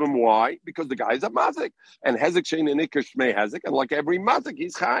chayovim. Why? Because the guy is a mazik and hezek shein and nicker shmei hezek, and like every mazik,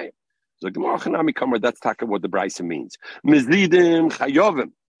 he's chayiv. So Gemara Chanami Kamer, that's talking what the Brisa means. Mezidim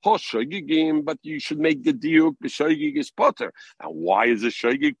chayovim. But you should make the diuk b'shoygig is potter. And why is a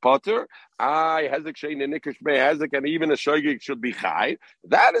shoygig potter? Hezek shein and nicker shmei hezek, and even a shoygig should be chai.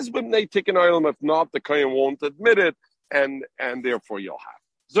 That is when they take an oil. If not, the kohen won't admit it, and therefore you'll have.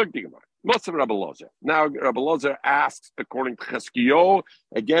 Zog the Gemara. Most of Rabbi Lozer. Now Rabbi Lozer asks, according to Cheskio,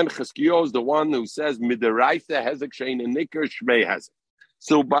 again Cheskio is the one who says midaraisa hezek shein and nicker shmei hezek.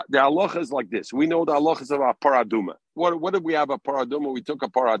 So, but the halacha is like this. We know the halacha is about paraduma. What did we have a paraduma? We took a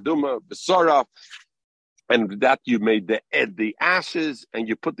paraduma, besara, and that you made the ashes, and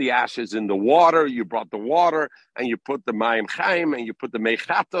you put the ashes in the water. You brought the water, and you put the mayim chaim, and you put the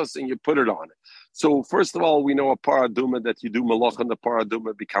mechatos, and you put it on it. So, first of all, we know a paraduma that you do malach, and the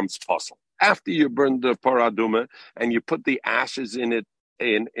paraduma becomes puzzle. After you burn the paraduma, and you put the ashes in it,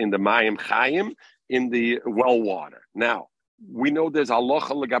 in the mayim chaim, in the well water. Now, we know there's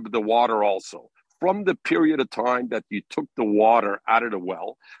halacha legab the water also. From the period of time that you took the water out of the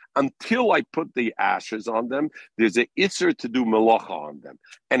well until I put the ashes on them, there's an isser to do melacha on them.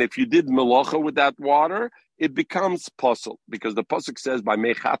 And if you did melacha with that water, it becomes puzzle, because the pasuk says by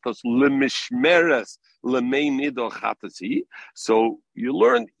mechatos lemishmeres lemei nido chatasi. So you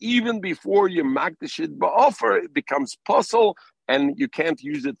learn even before you makdashit ba'ofer, it becomes puzzle, and you can't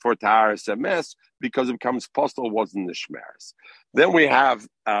use it for tahar SMS because it becomes puzzle, wasn't the shmeres. Then we have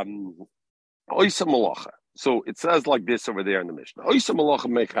oisa malacha. So it says like this over there in the Mishnah. Oisa malacha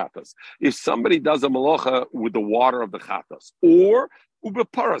mechatas. If somebody does a malacha with the water of the chatas, or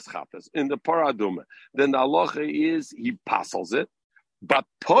ubeparas chatas, in the paraduma, then the halacha is he passes it. But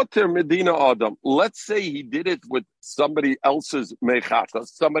poter medina adam, let's say he did it with somebody else's mechatas,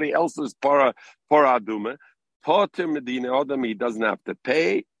 somebody else's paraduma. Poter medina adam, he doesn't have to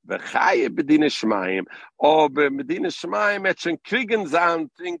pay. V'chaye bedina shemaim, or bedina shemaim etchen kriegen zan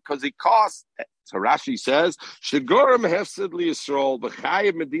thing because it costs. So Rashi says, "Shegorim hefsed liYisrael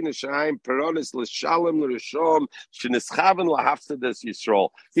v'chaye medina shemaim peronis l'shalom l'rishom shenischaven lahafsedes Yisrael."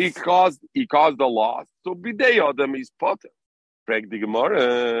 He caused the loss. So bidei adam is poter. Preg the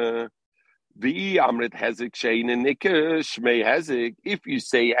Gemara. The Amrit Hezek Shein and Nicker Shmei Hezek. If you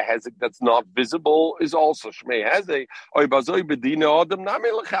say a Hezek that's not visible is also Shmei Hezek.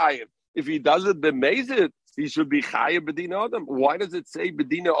 If he does it b'mezit, he should be Chayev Bedina Adam. Why does it say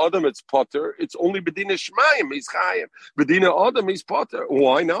Bedina Adam? It's Potter. It's only Bedina Shmayim. He's Chayev. Bedina Adam. He's Potter.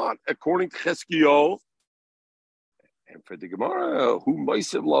 Why not? According to Cheskio. And for the Gemara, who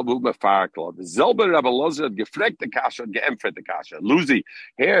Moisev love, who Mefarkla. The Zelber Rabbi Lozer had gefregt the Kasha, geempfert the Kasha. Luzi,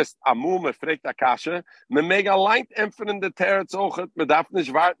 here's Amu mefregt the Kasha. Me mega leint empfern in the Teretz ochet, me darf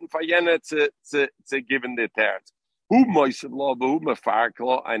nicht warten für jene zu geben the Teretz. Who Moisev love, who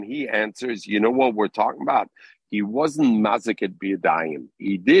Mefarkla, and he answers, you know what we're talking about? He wasn't mazik at Biyadayim.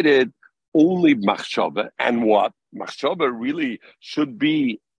 He did it only machshava, and what? Machshava really should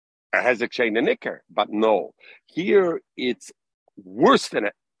be a hezek shein and nikar, but no. Here it's worse than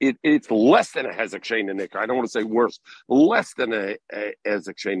it's less than a hezek shein and nikar. I don't want to say worse, less than a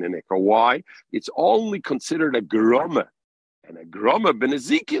hezek shein and nikar. Why? It's only considered a groma, and a groma ben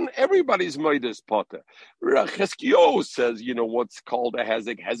ezekin. Everybody's midas potter. Cheskio says, you know what's called a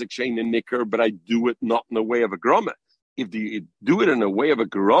hezek shein and nikar, but I do it not in the way of a groma. If you do it in a way of a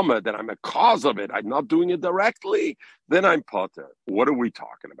geroma, then I'm a cause of it. I'm not doing it directly. Then I'm potter. What are we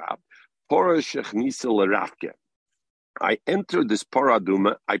talking about? I entered this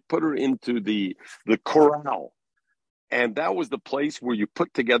paraduma. I put her into the corral, and that was the place where you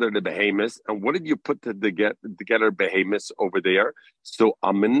put together the behemoths. And what did you put together behemoths over there? So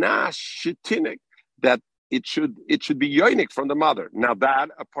amenash shitinik, that it should be yoinik from the mother. Now that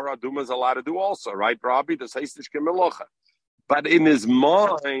a paraduma is allowed to do also, right, Rabbi? Das heißt nicht kemelocha. But in his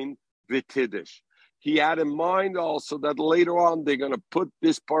mind, v'tidish, he had in mind also that later on they're going to put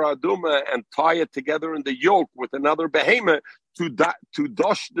this paraduma and tie it together in the yoke with another behemoth to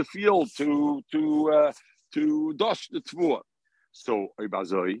dosh the field, to dosh the tvua. So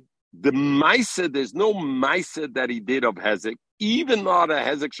the maisa, there's no maisa that he did of hezek, even not a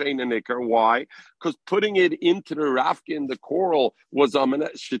hezek shein and nikar. Why? Because putting it into the rafka in the coral was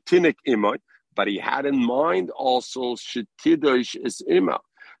shetinik imah, but he had in mind also shetidosh is imah.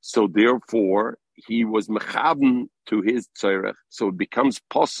 So therefore, he was mechaben to his tzorech. So it becomes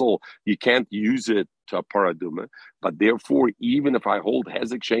puzzle. You can't use it to a paraduma. But therefore, even if I hold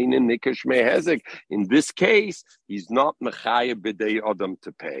hezek shein and nikar shmei hezek, in this case, he's not mechayev b'dei adam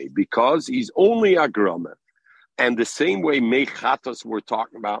to pay because he's only a grama. And the same way mechatos we're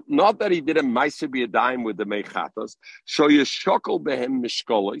talking about, not that he did a ma'aser b'yadayim with the mechatos. Shoyu shokol behem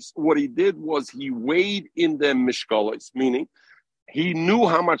mishkolos. What he did was he weighed in the mishkolos, meaning he knew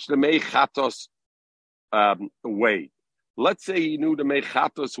how much the mechatos weighed. Let's say he knew the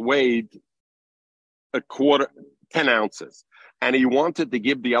mechatos weighed a quarter, 10 ounces, and he wanted to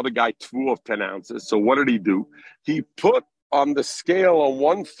give the other guy 2 of 10 ounces. So what did he do? He put on the scale on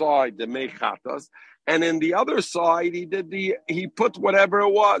one side the mechatos, and in the other side he put whatever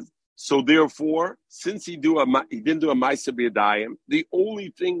it was. So therefore, since he didn't do a ma'aser b'yadayim, the only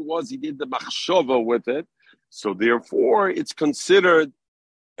thing was he did the machshava with it. So therefore, it's considered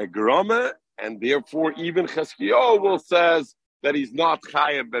a grama, and therefore even Cheskiyahu says that he's not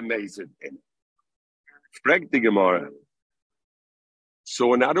chayav b'mezid. Frag the Gemara.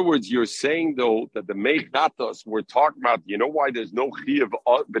 So in other words, you're saying though that the mechatos we're talking about, you know why there's no chiyav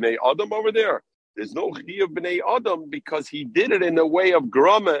b'nei adam over there? There's no chiyav b'nei adam because he did it in a way of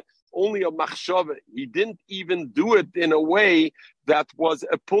grama, only a machshava. He didn't even do it in a way that was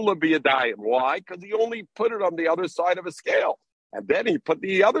a pula b'yadayim. Why? Because he only put it on the other side of a scale. And then he put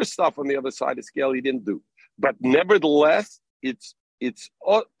the other stuff on the other side of the scale he didn't do. But nevertheless, it's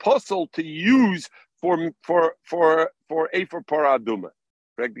possible to use for Efer Paraduma.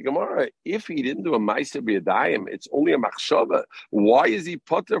 If he didn't do a Maisa B'Yadayim, it's only a Machshava. Why is he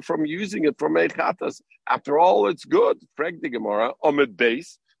putter from using it for Mechatas? After all, it's good. Frag the Gemara, Amid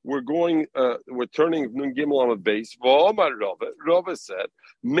base. We're turning Nun Gimel Amid base. Rava said,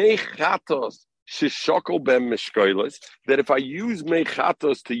 Mechatos Shishokol Ben Mishkoilis, that if I use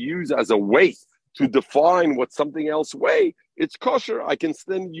Mechatos to use as a weight to define what something else weigh, it's kosher. I can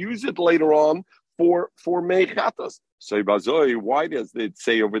then use it later on for Mechatos. So why does it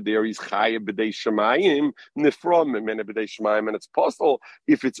say over there he's chayav b'dei shemayim nifrom mimene b'dei shemayim, and it's possible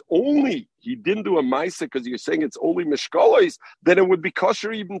if it's only he didn't do a ma'isa because you're saying it's only mishkolos, then it would be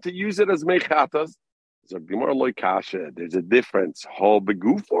kosher even to use it as mechatas. So Gemara loy kasha. There's a difference. Ha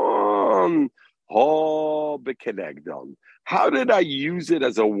begufon, ha bekenegdon. How did I use it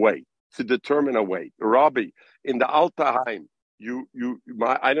as a weight to determine a weight, Rabbi? In the Altaheim,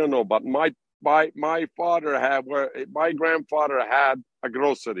 I don't know, but my grandfather had a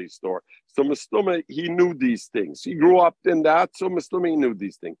grocery store. So Mustuma, he knew these things. He grew up in that, so Mustuma, he knew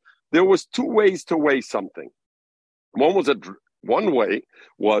these things. There was two ways to weigh something. One way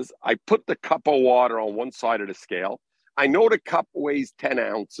was I put the cup of water on one side of the scale. I know the cup weighs 10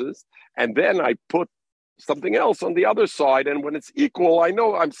 ounces, and then I put something else on the other side, and when it's equal, I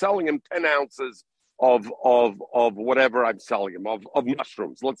know I'm selling him 10 ounces of whatever I'm selling him, of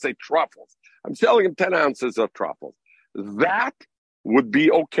mushrooms, let's say truffles. I'm selling him 10 ounces of truffles. That would be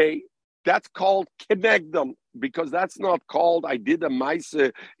okay. That's called kenegdom, because that's not called I did a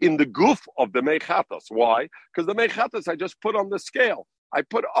maisa in the goof of the mechatas. Why? Because the mechatas I just put on the scale. I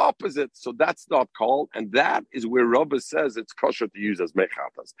put opposite, so that's not called, and that is where Rabbi says it's kosher to use as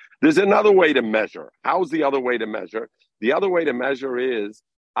mechatas. There's another way to measure. How's the other way to measure? The other way to measure is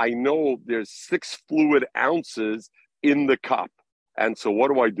I know there's 6 fluid ounces in the cup. And so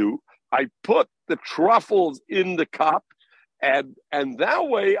what do? I put the truffles in the cup, and that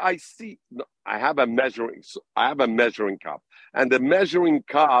way I see I have a measuring cup. And the measuring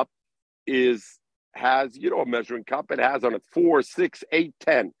cup has a measuring cup. It has on it 4, 6, 8,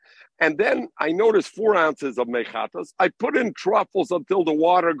 10. And then I notice 4 ounces of mechatas. I put in truffles until the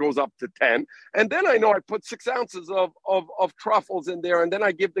water goes up to 10. And then I know I put 6 ounces of truffles in there. And then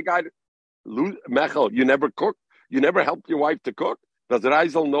I give the guy, Mechel, you never cook? You never help your wife to cook? Does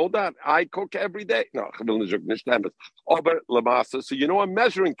Reisel know that? I cook every day. No, so a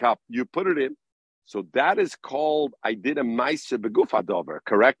measuring cup, you put it in. So that is called, I did a maisa begufadover.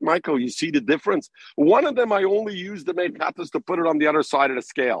 Correct, Michael? You see the difference? One of them, I only used the mechatas to put it on the other side of the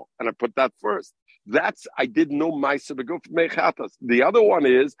scale. And I put that first. I did no maisa beguf mechatas. The other one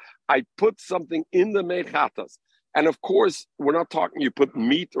is, I put something in the mechatas. And of course, we're not talking you put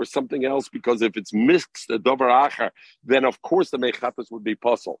meat or something else, because if it's mixed, the dover acher, then of course the mechatas would be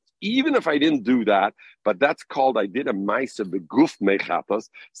puzzled. Even if I didn't do that, but that's called I did a maisa beguf mechatas.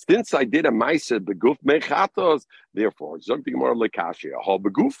 Since I did a maisa beguf mechatas, therefore, zog the Gemara lekashia, ha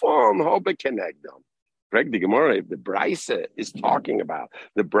begufon, ha bekenegdon. Greg the Gemara, the Brisa is talking about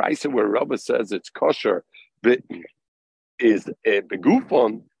the Brisa where Rabbi says it's kosher, is a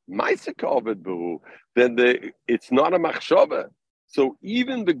begufon. Then it's not a machshava. So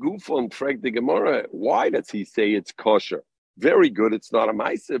even the gufon frag the Gemara, why does he say it's kosher? Very good, it's not a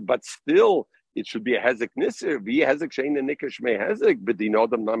ma'aser, but still it should be a hezek nisir. Be hezek shein a nikash me hezek, but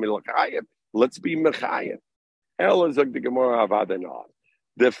dinodam nami l'chayev. Let's be mechayev. Elazak the Gemara avadanah.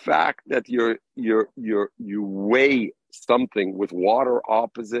 The fact that you weigh something with water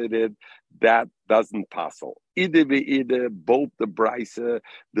opposited, that doesn't passel. Either both the brisa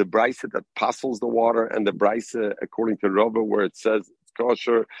that passels the water, and the brisa according to Rava where it says it's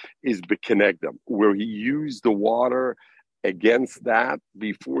kosher is bekenegdam, where he used the water against that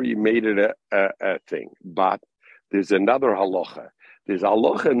before he made it a thing. But there's another halacha. There's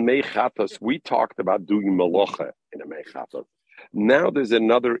halacha in mechatas. We talked about doing malacha in a mechatas. Now there's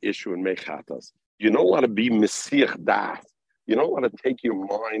another issue in mechatas. You're not allowed to be mesich das. You don't want to take your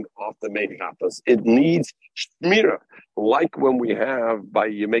mind off the mechatas. It needs shmira, like when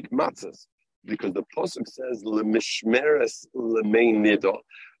you make matzahs. because the pasuk says lemishmeres lemei nido,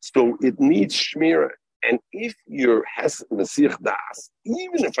 so it needs shmira. And if you're hes mesich das,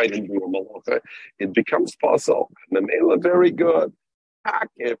 even if I didn't do a malacha, it becomes possible. Memela, very good.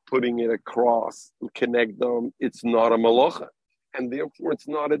 Putting it across, connect them, it's not a malacha. And therefore, it's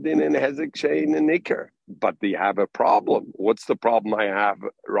not a din in hezek shein and nikar. But they have a problem. What's the problem I have,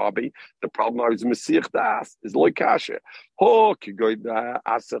 Rabbi? The problem I was mesich das is loikasha. Oh,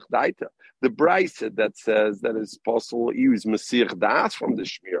 asach daita. The brisa that says that it's possible he was mesich das from the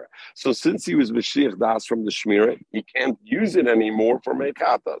shmira. So since he was mesich das from the shmira, he can't use it anymore for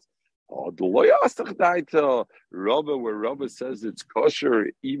mechatas. Oh, the loyasach daita. Rabba, where Rabba says it's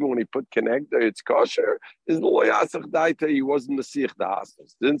kosher, even when he put connector, it's kosher, is the loyasach daita, he wasn't mesich das.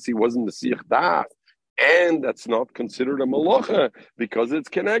 Since he wasn't mesich das, and that's not considered a malacha because it's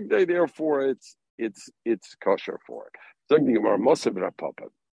connector, therefore it's kosher for it.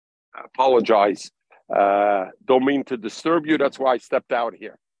 I apologize. Don't mean to disturb you. That's why I stepped out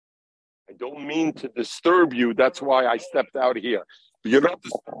here. I don't mean to disturb you. That's why I stepped out here. You're not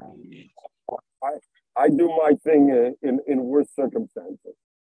disturbing me. I do my thing in worse circumstances.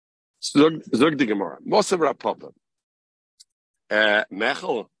 Zog the Gemara. Mosav Rapapa.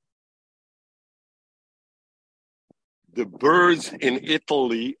 Mechel. The birds in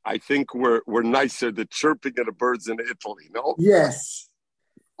Italy, I think, were nicer. The chirping of the birds in Italy, no? Yes.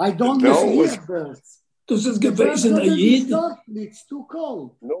 I don't hear birds. It's too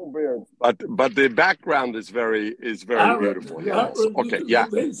cold. No birds. But the background is very beautiful. Yeah. Okay, yeah.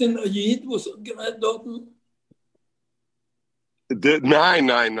 Nein.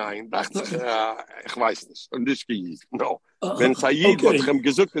 Ich weiß nicht. Und nicht gejiet. No. Wenn Said wat hem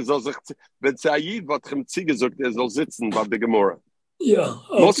gesucht, wenn Said wat hem zugesucht, soll sitzen bei der Gemara. Yeah.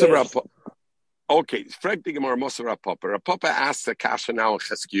 Okay. Okay, frag the Gemara Moser Rapapa. Rapapa asks a kasha now in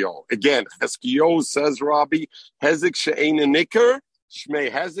Cheskio. Again, Cheskio says, Rabbi, Hezek she'ein a nikar, shmei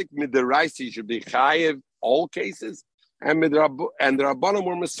Hezek midaraisi should be chayev, all cases, and the Rabbanim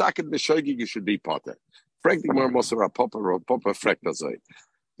were misaket b'shoigig should be potter. Frag the Gemara Moser Rapapa, Rapapa frag dazay.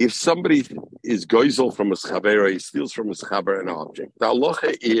 If somebody is goizel from a schavera, he steals from a schavera an object. The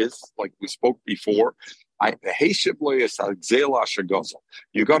halacha is, like we spoke before,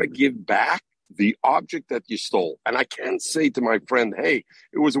 you got to give back the object that you stole. And I can't say to my friend, hey,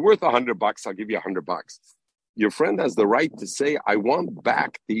 it was worth $100, I'll give you $100. Your friend has the right to say, I want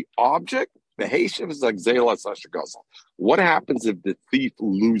back the object. The Heishev is like Zela Sashagazel. What happens if the thief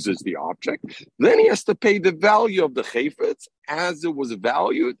loses the object? Then he has to pay the value of the chayfetz as it was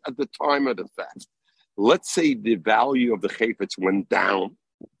valued at the time of the theft. Let's say the value of the chayfetz went down,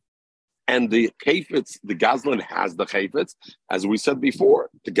 and the chayfetz, the Gazlan has the chayfetz, as we said before.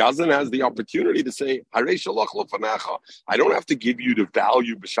 The Gazlan has the opportunity to say, I don't have to give you the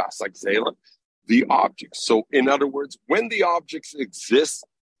value b'shas Zela, the object. So, in other words, when the objects exist,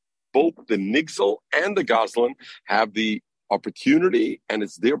 both the Nigzel and the Gazlan have the opportunity, and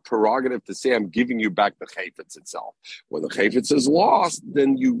it's their prerogative to say, I'm giving you back the chayfetz itself. When the chayfetz is lost,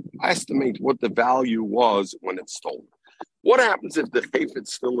 then you estimate what the value was when it's stolen. What happens if the chayfetz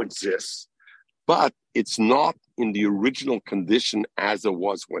still exists, but it's not in the original condition as it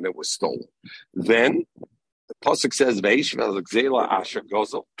was when it was stolen? Then the pasuk says,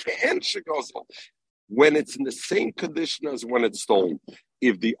 when it's in the same condition as when it's stolen.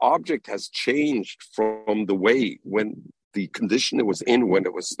 If the object has changed from the way when the condition it was in when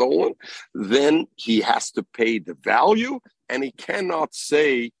it was stolen, then he has to pay the value and he cannot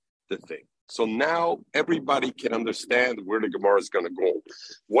say the thing. So now everybody can understand where the Gemara is going to go.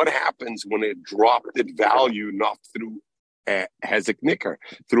 What happens when it dropped its value not through a hezek nikar,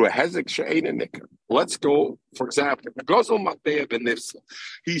 through a hezek she'ein a nikar? Let's go, for example,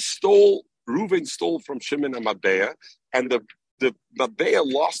 Reuven stole from Shimon and Matbeah, and the Matbeah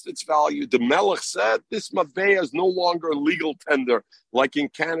lost its value. The Melech said, this Matbeah is no longer a legal tender. Like in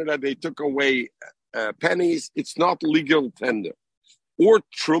Canada, they took away pennies. It's not legal tender. Or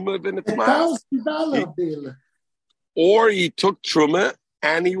Truma v'nitmas. Or he took Truma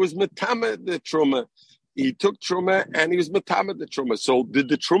and he was Metamed the Truma. He took Truma and he was Metamed the Truma. So did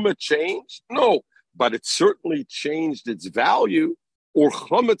the Truma change? No. But it certainly changed its value. Or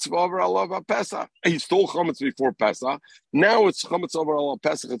chametz v'avar alav Pesach. He stole chametz before Pesach. Now it's chametz over alav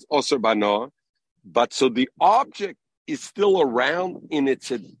Pesach. It's osir bana. But so the object is still around in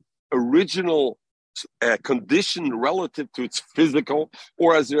its original condition relative to its physical,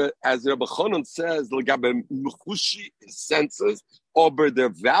 or as Rabbi Chanan says, l'gabe mechushi senses, over their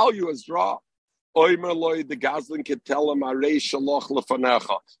value is dropped. Oimer loy, the Gazlan can tell him, Arei shaloch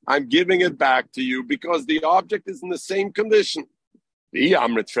lefanecha. I'm giving it back to you because the object is in the same condition. Yeah,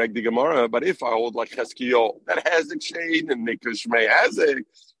 I'm retracting the Gemara, but if I hold like Cheskio, that Hezek Shein and Nikar Shmei Hezek,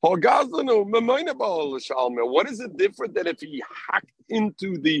 what is it different than if he hacked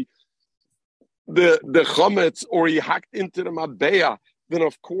into the chametz or he hacked into the mabeya? Then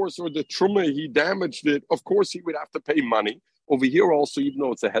of course, or the truma, he damaged it. Of course, he would have to pay money. Over here also, even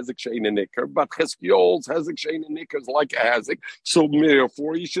though it's a Hezek Shein and Nikar, but Cheskiol's Hezek Shein and Nikar is like a Hezek, so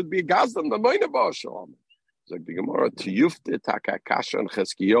therefore he should be a Gazdan, the Maina Shalom. Like the Gemara, Tiyufte Taka Kasha and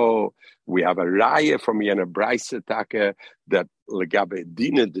Cheskio. We have a raya from Yana Braise Taka that Legabe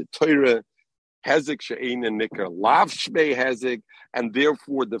Dina the Torah Hezek She'ein and Nikar Lav Shmei Hezek, and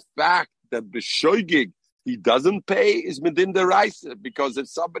therefore the fact that B'shoigig he doesn't pay is within the Raise, because if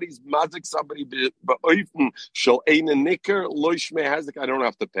somebody's mazik somebody be'oifen shel ein and Nikar lo Shmei Hezek, I don't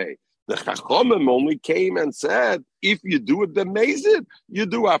have to pay. The Chachamim only came and said if you do it b'mezid, you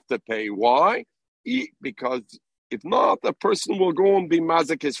do have to pay. Why? Because if not, a person will go and be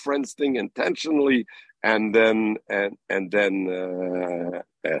mazik his friend's thing intentionally, and then thing.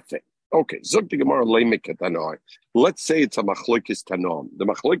 Okay, Zog the Gemara Leimek Tanoi. Let's say it's a machlokes tanom. The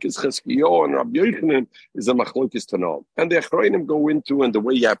machlokes Cheskio and Rabbi Yochanan is a machlokes tanom, and the Achronim go into, and the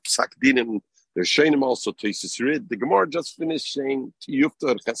way you have psak dinim, they're shaynim also Teisus Rid. The Gemara just finished saying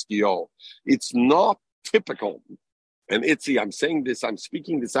Tiyufta Cheskio. It's not typical. And Itzi, I'm saying this, I'm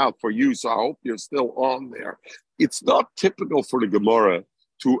speaking this out for you, so I hope you're still on there. It's not typical for the Gemara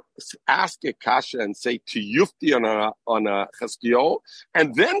to ask a kasha and say to yufti on a cheskio,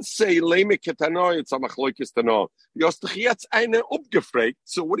 and then say leme ketanoi, it's a machlokes tanoi. Yostach eine upgefragt.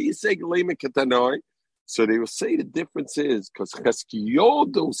 So what do you say leme ketanoi? So they will say the difference is because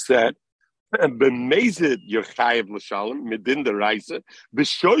cheskio said b'mezid you're chayiv l'shalom midin the reise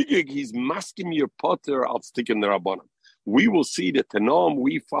b'shoigig he's masking your potter al sticking the rabbanim. We will see that Tanam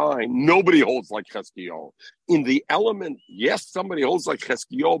we find nobody holds like Cheskio. In the element, yes, somebody holds like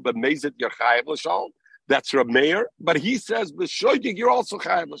Cheskio, but Mezit Yerchayev L'Shalom. That's Reb Meir, but he says B'Shoigig you're also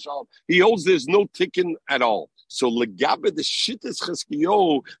Chayev L'Shalom. He holds there's no tikkun at all. So Legabe the shit is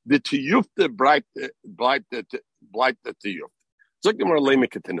Cheskio the Tiyufte blight the Tiyuf. So Gemara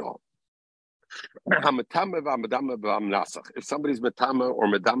Leimek Tanam. If somebody's metama or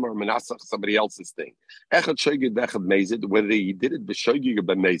medama or menasach, somebody else's thing. Whether he did it b'shoigig or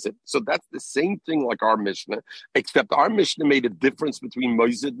b'mezid. So that's the same thing like our Mishnah, except our Mishnah made a difference between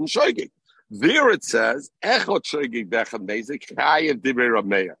mezid and shoigig. There it says, echot shoigig b'echad mezid, chayev divrei Rav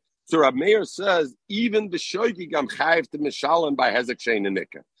Meir. So Rav Meir says, even b'shoigig I'm chayev to mishalim by hezek shein and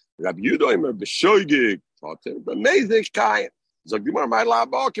nikah. Rav Yudoimer b'shoigig, b'mezid chayev. Zogdimar my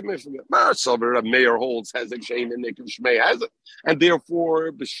labo commission. Marsover Mayor holds Hezek Shein and Nikim Shmei Hezek, and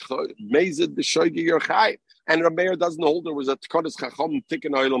therefore Mezid B'Shoigi Yerchai. And Rameir doesn't hold there was a Tkodesh Chacham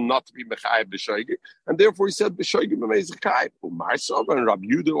Tikkun Olam not to be Mechai B'Shoigi, and therefore he said B'Shoigi B'Mezid Chai. Marsover and Rabbi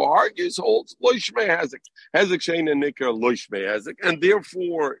Yudo argues holds Lo Shmei Hezek Shein and Nikar Lo Shmei Hezek, and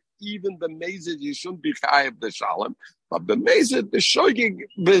therefore even the Mezid you shouldn't be Chai B'Shalom, but B'Mezid B'Shoigi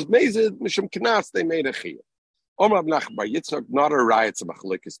B'Mezid Mishum Knas they made a Chiyah. Not a riot of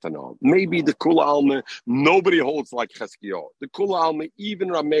machlokes tanam. Maybe the Kula Alma, nobody holds like Cheskio. The Kula Alma, even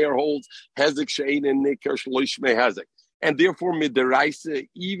Rameir holds Hezek Shein and Nikar Shloishmei Hezek. And therefore, midiraisa,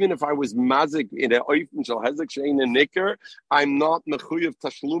 even if I was mazik in a oifen shel Hezek Shein and Nikar, I'm not mechuyev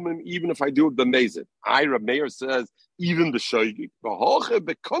tashlumim, even if I do it b'mezid. Rameir says, even the shoygig. V'hoche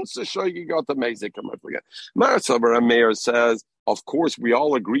bekonsa shoygig got the mezik. I forget. Marasaber Rameir says, of course, we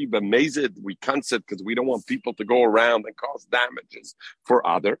all agree, but Mezid, we cancel because we don't want people to go around and cause damages for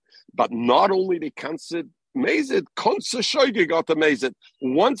other. But not only they cancel Mezid, Konsa Shoigi got the Mezid.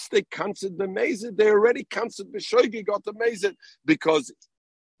 Once they canceled the Mezid, they already canceled the Shoigi got the Mezid because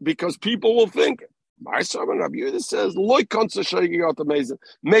people will think. My sermon Rabbi Yehuda says, "Loy Konsa Shoigi got the Mezid."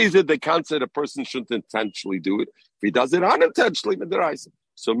 Mezid, they cancel. A person shouldn't intentionally do it. If he does it unintentionally, but there is.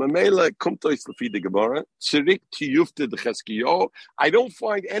 So Mamela Kumtois Lefi the Gemara, Tzirik Tiyufte the Cheskio. I don't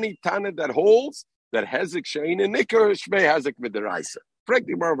find any Tana that holds that Hezek Shein and Nikar Shmei Hezek Midiraisa.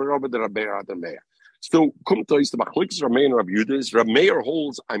 Frankly, Marva the Rabbeir Adameir. So Kumtois the Machliks Rameir and Rabbi Yudas. Rameir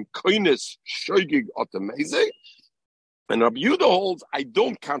holds I'm koines shoigig otameze. And Rabbi Yehuda holds, I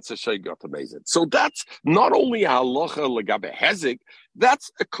don't cancel Sheigat Amazing. So that's not only a halacha legabe hezek,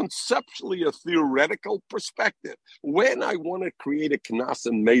 that's a conceptually a theoretical perspective. When I want to create a knas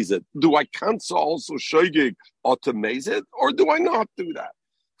and mezid, do I cancel also Sheigig Amazing, or do I not do that?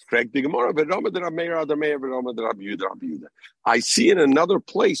 I see in another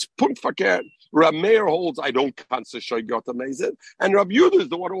place, Rameir holds I don't cancel Sheigat Amazing, and Rabbi Yehuda is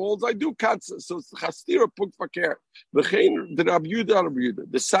the one who holds I do cancel. So it's chastira punt faker. The Rabbi Yehuda,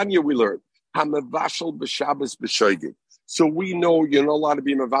 the Sanya we learn hamavashal b'Shabbos b'Shoigig. So we know you're not allowed to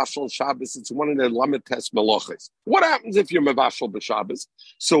be mevashal on Shabbos. It's one of the lamites melachos. What happens if you're mevashal b'Shabbos?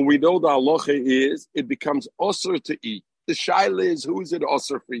 So we know the halacha is it becomes osur to eat. The shaila is who is it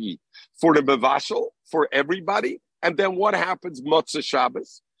osur for eat? For the mevashal, for everybody, and then what happens matzah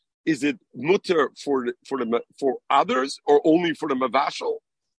Shabbos? Is it mutter for others or only for the mevashal?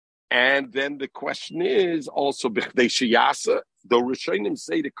 And then the question is also b'chdei sheyasa. Though Rishonim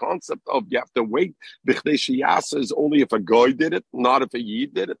say the concept of you have to wait, b'chdei sheyasa is only if a goy did it, not if a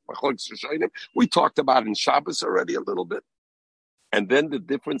yid did it. We talked about in Shabbos already a little bit. And then the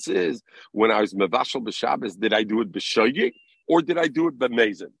difference is when I was mevashal b'Shabbos, did I do it b'shoyig or did I do it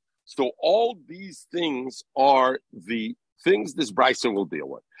b'mezid? So all these things are the things this brisa will deal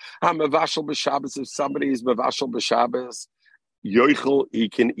with. Mevashal b'Shabbos, if somebody is mevashal b'Shabbos, yoichel, he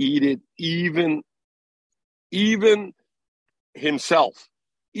can eat it even himself,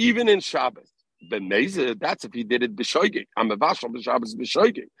 even in Shabbos. B'mezid, that's if he did it b'shoigig. I'm mevashal b'Shabbos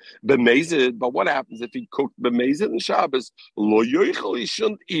b'shoigig. B'mezid, but what happens if he cooked b'mezid in Shabbos? Lo yoichel, he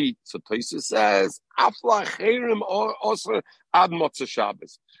shouldn't eat. So Tosfos says, afla cherim osr ad motzah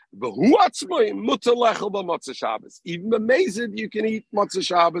Shabbos. V'hu atzmai mutar lechel b'motzah Shabbos. Even b'mezid, you can eat motzah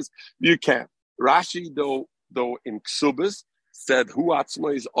Shabbos. You can. Rashi, though in Ksubas, said hu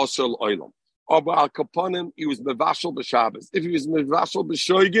atzmai is osr l'olam. But al kaponim, he was mevashal b'Shabbos. If he was mevashal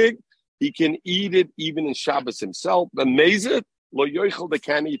b'shoigig, he can eat it even in Shabbos himself. B'mezid, lo yoichel, they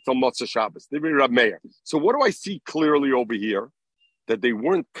can't eat till motzah Shabbos. They be Rab Meir. So what do I see clearly over here? That they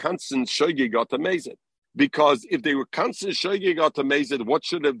weren't constant shoigig at mezid. Because if they were constant shoigig at mezid, what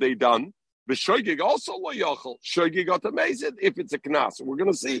should have they done? B'shoigig also lo yochel. Shoigig at mezid if it's a knas. We're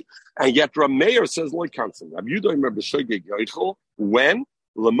going to see. And yet Rab Meir says lo constant. Rab Yudah remember shoigig yochel when?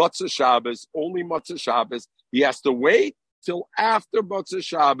 L'motzah Shabbos, only motzah Shabbos. He has to wait till after motzah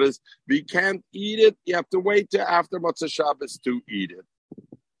Shabbos. He can't eat it. You have to wait till after motzah Shabbos to eat it.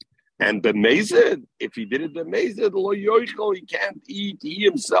 And b'mezid, if he did it b'mezid, lo yoichel, he can't eat. He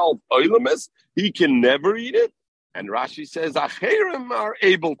himself, oilemes, he can never eat it. And Rashi says, acherim are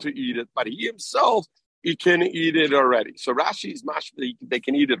able to eat it, but he himself, he can eat it already. So Rashi is mashma, they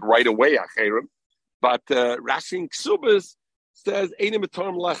can eat it right away, acherim. But Rashi in Ksubas says, only a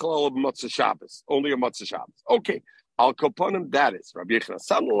motzah Shabbos. Okay. Al Koponim, that is. Rabbi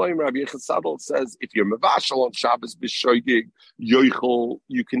Yechon says, if you're mevashal on Shabbos b'shoigig yoichel,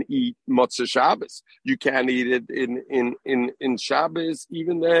 you can eat motzah Shabbos. You can't eat it in Shabbos,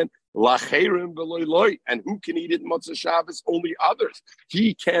 even then. Lacherim v'loy loy. And who can eat it in motzah Shabbos? Only others.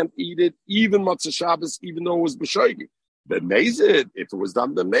 He can't eat it even motzah Shabbos, even though it was b'shoigig. B'mezid, if it was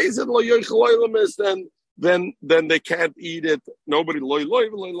done b'mezid, lo yoichel oilemis, then they can't eat it. Nobody loy loy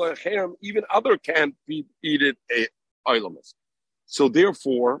v'loy loy cherem. Even other can't eat it. Oilemis. So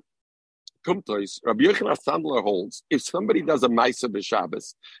therefore, Kumtois, Rabbi Yochanan Sandler holds, if somebody does a Maisa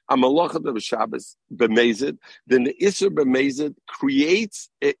b'Shabbos, a Malacha b'Shabbos b'mezid, then the Isser b'mezid creates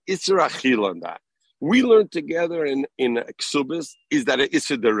a Isser Achila in that. We learned together in Ksubis, is that a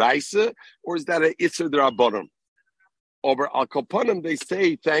Isser deraisa or is that a Isser derabonim? Over Al Koponim, they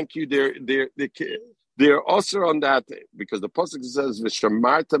say, thank you, they're also on that because the pasuk says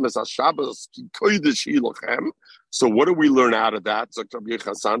v'shamartem es haShabbos ki kodesh hilochem. So what do we learn out of that?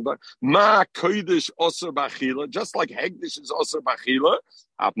 Ma kodesh osur b'achila, just like hegdish is osur b'achila.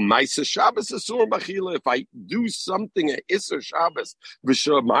 Ma'aser Shabbos osur b'achila. If I do something at Isser Shabbos,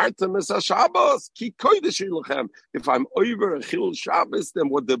 v'shamartem es haShabbos ki kodesh hilochem. If I'm over a chil Shabbos, then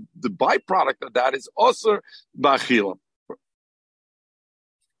what the byproduct of that is osur b'achila.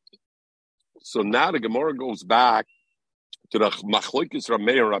 So now the Gemara goes back to the Machlokes Rab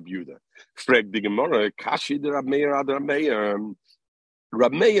Meir Rab Yudah. Frag the Gemara, Kashi the Rab Meir ad Rab Meir.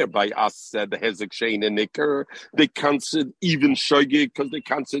 Rab Meir by us said the Hezek Shein and Nicker, they consider even Shoigig because they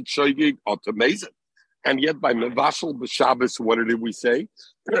consider Shoigig automazed. And yet by Mevashal b'Shabbos, what did we say?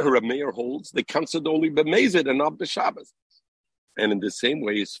 Rab Meir holds they consider only b'mezid and not b'Shabbos. And in the same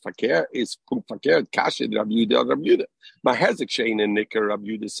way, is fakir kashi Rab Yudah. My Hezek Shein and Nicker Rab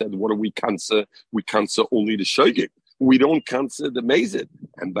Yudah said, what do we cancel? We cancel only the shoigig. We don't cancel the mezid.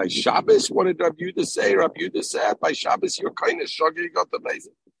 And by Shabbos, what did Rab Yudah say? Rab Yudah said, by Shabbos, you're kind of shoigig got the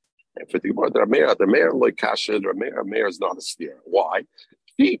mezid. And for the word Rab Meir like kashi, Rab Meir is not a steer. Why?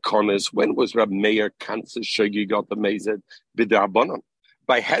 When was Rab Meir cancel shoigig got the mezid? B'darbanan.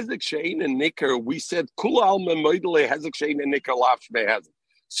 By Hezek Shein and Nicker, we said Kula Alma Moidele Hezek Shein and Nicker Lafshme Hezek.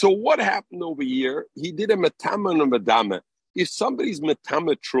 So what happened over here? He did a metama and a medama. If somebody's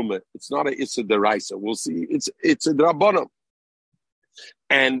metama truma, it's not a issa deraisa. We'll see. It's a drabonim.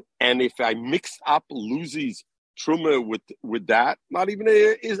 And if I mix up Lucy's truma with that. Not even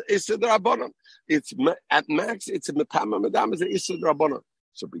a issa d'rabbanan. It's at max. It's a metama madam is a issa d'rabbanan.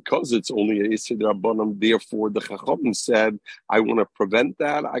 So because it's only a issa d'rabbanan, therefore the Chachamim said, I want to prevent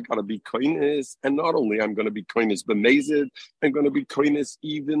that. I got to be koines, and not only I'm going to be koines b'mezid, I'm going to be koines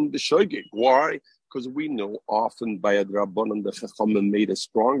even the shogeg. Why? Because we know often by a d'rabbanan the Chachamim made a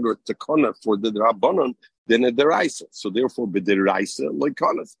stronger takana for the d'rabbanan than a deraisa. So therefore, b'deraisa like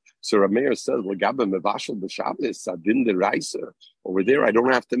konas. So Rameir says, "L'gabe mevashel b'Shabbos adin deraisa." Over there, I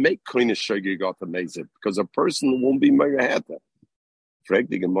don't have to make koines shogeg got amazing because a person won't be meyaheta. Frag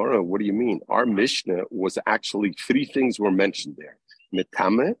the Gemara, what do you mean? Our Mishnah was actually three things were mentioned there.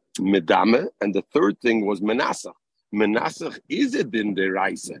 Metame, medame, and the third thing was menasach. Menasach is a din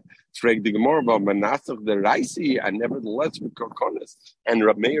deraisa. Frag the Gemara about menasach deraisi, and nevertheless with kokonis. And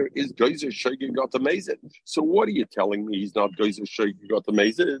Rameir is geyser shogeg got amazing. So what are you telling me? He's not geyser shogeg got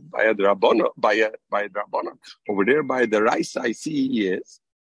amazing by a drabana, by a drabana. Over there by the deraisa, I see he is.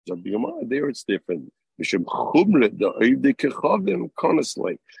 So the Gemara there it's different. Because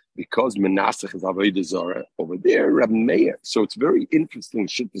Menasach is Avodah Zarah over there, Rameir. So it's very interesting.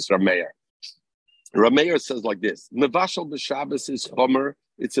 Shittis Rameir. Rameir says like this: Mevashal b'Shabbos is chomer.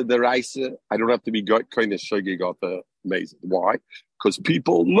 It's a deraisa. I don't have to be kind of shogeg got the amazing. Why? Because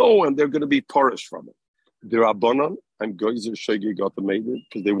people know and they're going to be parish from it. The Rabbanon, I'm geyser shogeg got the amazing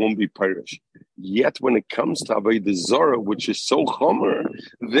because they won't be parish. Yet when it comes to Avodah Zarah, which is so chomer,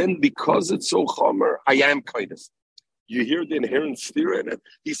 then because it's so chomer, I am kindness. You hear the inherent steer in it.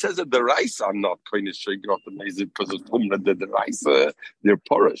 He says that the rice are not kindness shogeg got the amazing because it's chomer. The rice they're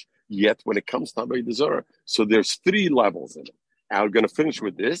parish. Yet when it comes to Avodah Zarah, so there's three levels in it. I'm going to finish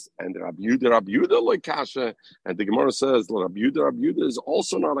with this, and Rabbi Yehuda like kasha, and the Gemara says Rabbi Yehuda is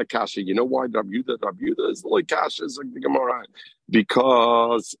also not a kasha. You know why Rabbi Yehuda is like kasha? Is like the Gemara,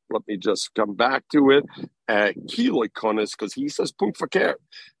 because let me just come back to it. Because he says punkt fakir.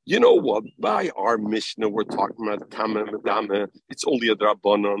 You know what? By our Mishnah, we're talking about Tama Medame. It's only a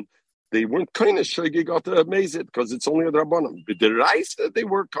Drabanan. They weren't kind of shogeg got to amaze it because it's only a Drabanan. But the rice they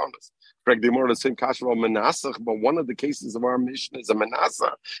were honest. They more the same kasha about menasach, but one of the cases of our mission is a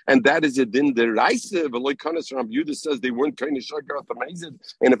menasach, and that is a din deraisa. But like Kanas Rabbi Yehuda says, they weren't kind of shogeg got amazing.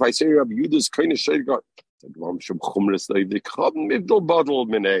 And if I say Rabbi Yehuda's kind of shogeg got,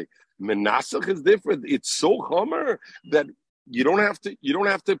 menasach is different. It's so chomer that you don't have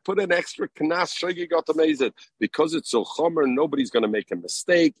to put an extra kanas shogeg got amazing because it's so chomer. Nobody's going to make a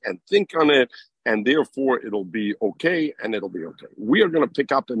mistake and think on it. And therefore, it'll be okay, and it'll be okay. We are going to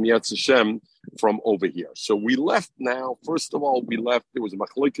pick up in Yetz Hashem from over here. So we left now. First of all, there was a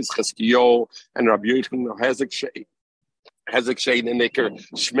Machlokes Cheskiyo and Rabbi Yochanan Hezek Shein and Nicker,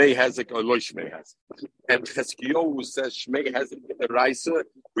 Shmei Hezek or Lo Shmei Hezek. And Cheskiyo who says Shmei Hezek in the Raisa,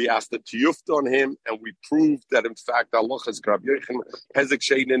 we asked the Tiyuft on him, and we proved that in fact Allah is Rabbi Yochanan Hezek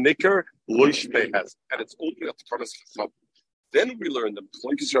Shein and Nicker, Lo Shmei Hezek. And it's only at the Chacham. Then we learned the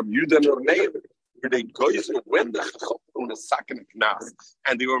Machlokes Rabbi Yehuda and Rameir, where they geyser when the Chacham mesakin knas,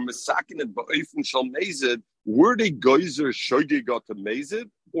 and they were mesakin it ba'ofen shal mezid. Were they geyser shogeg got the mezid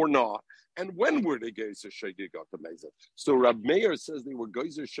or not? And when were they geyser shogeg got the mezid? So Rabbi Meir says they were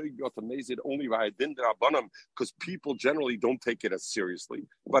geyser shogeg got the mezid only by a din derabanan because people generally don't take it as seriously.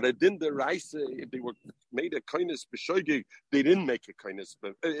 But a din deraisa, if they were made a kindness b'shogeg, they didn't make a kindness.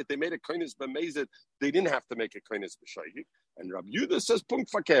 If they made a kindness b'mezid, they didn't have to make a kindness b'shogeg. And Rabbi Yehuda says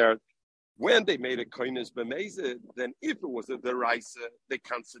punkt fakir. When they made a kindness b'mezid, then if it was a deraisa, they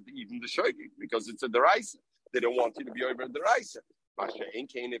canceled even the shogeg because it's a deraisa. They don't want you to be over a deraisa. Masha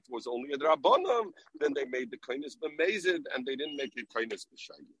Enkain, if it was only a drabanam, then they made the kindness b'mezid and they didn't make a kindness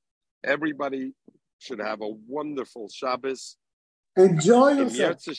b'shogeg. Everybody should have a wonderful Shabbos. Enjoy yourself.